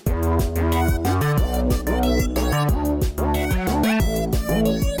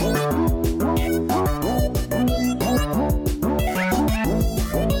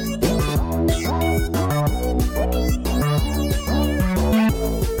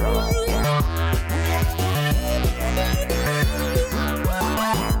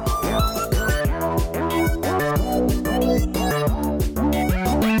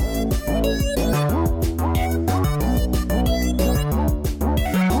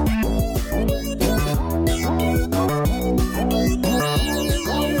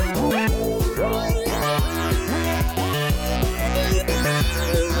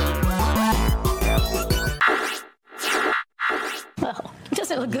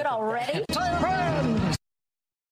 it already? Tell your friend!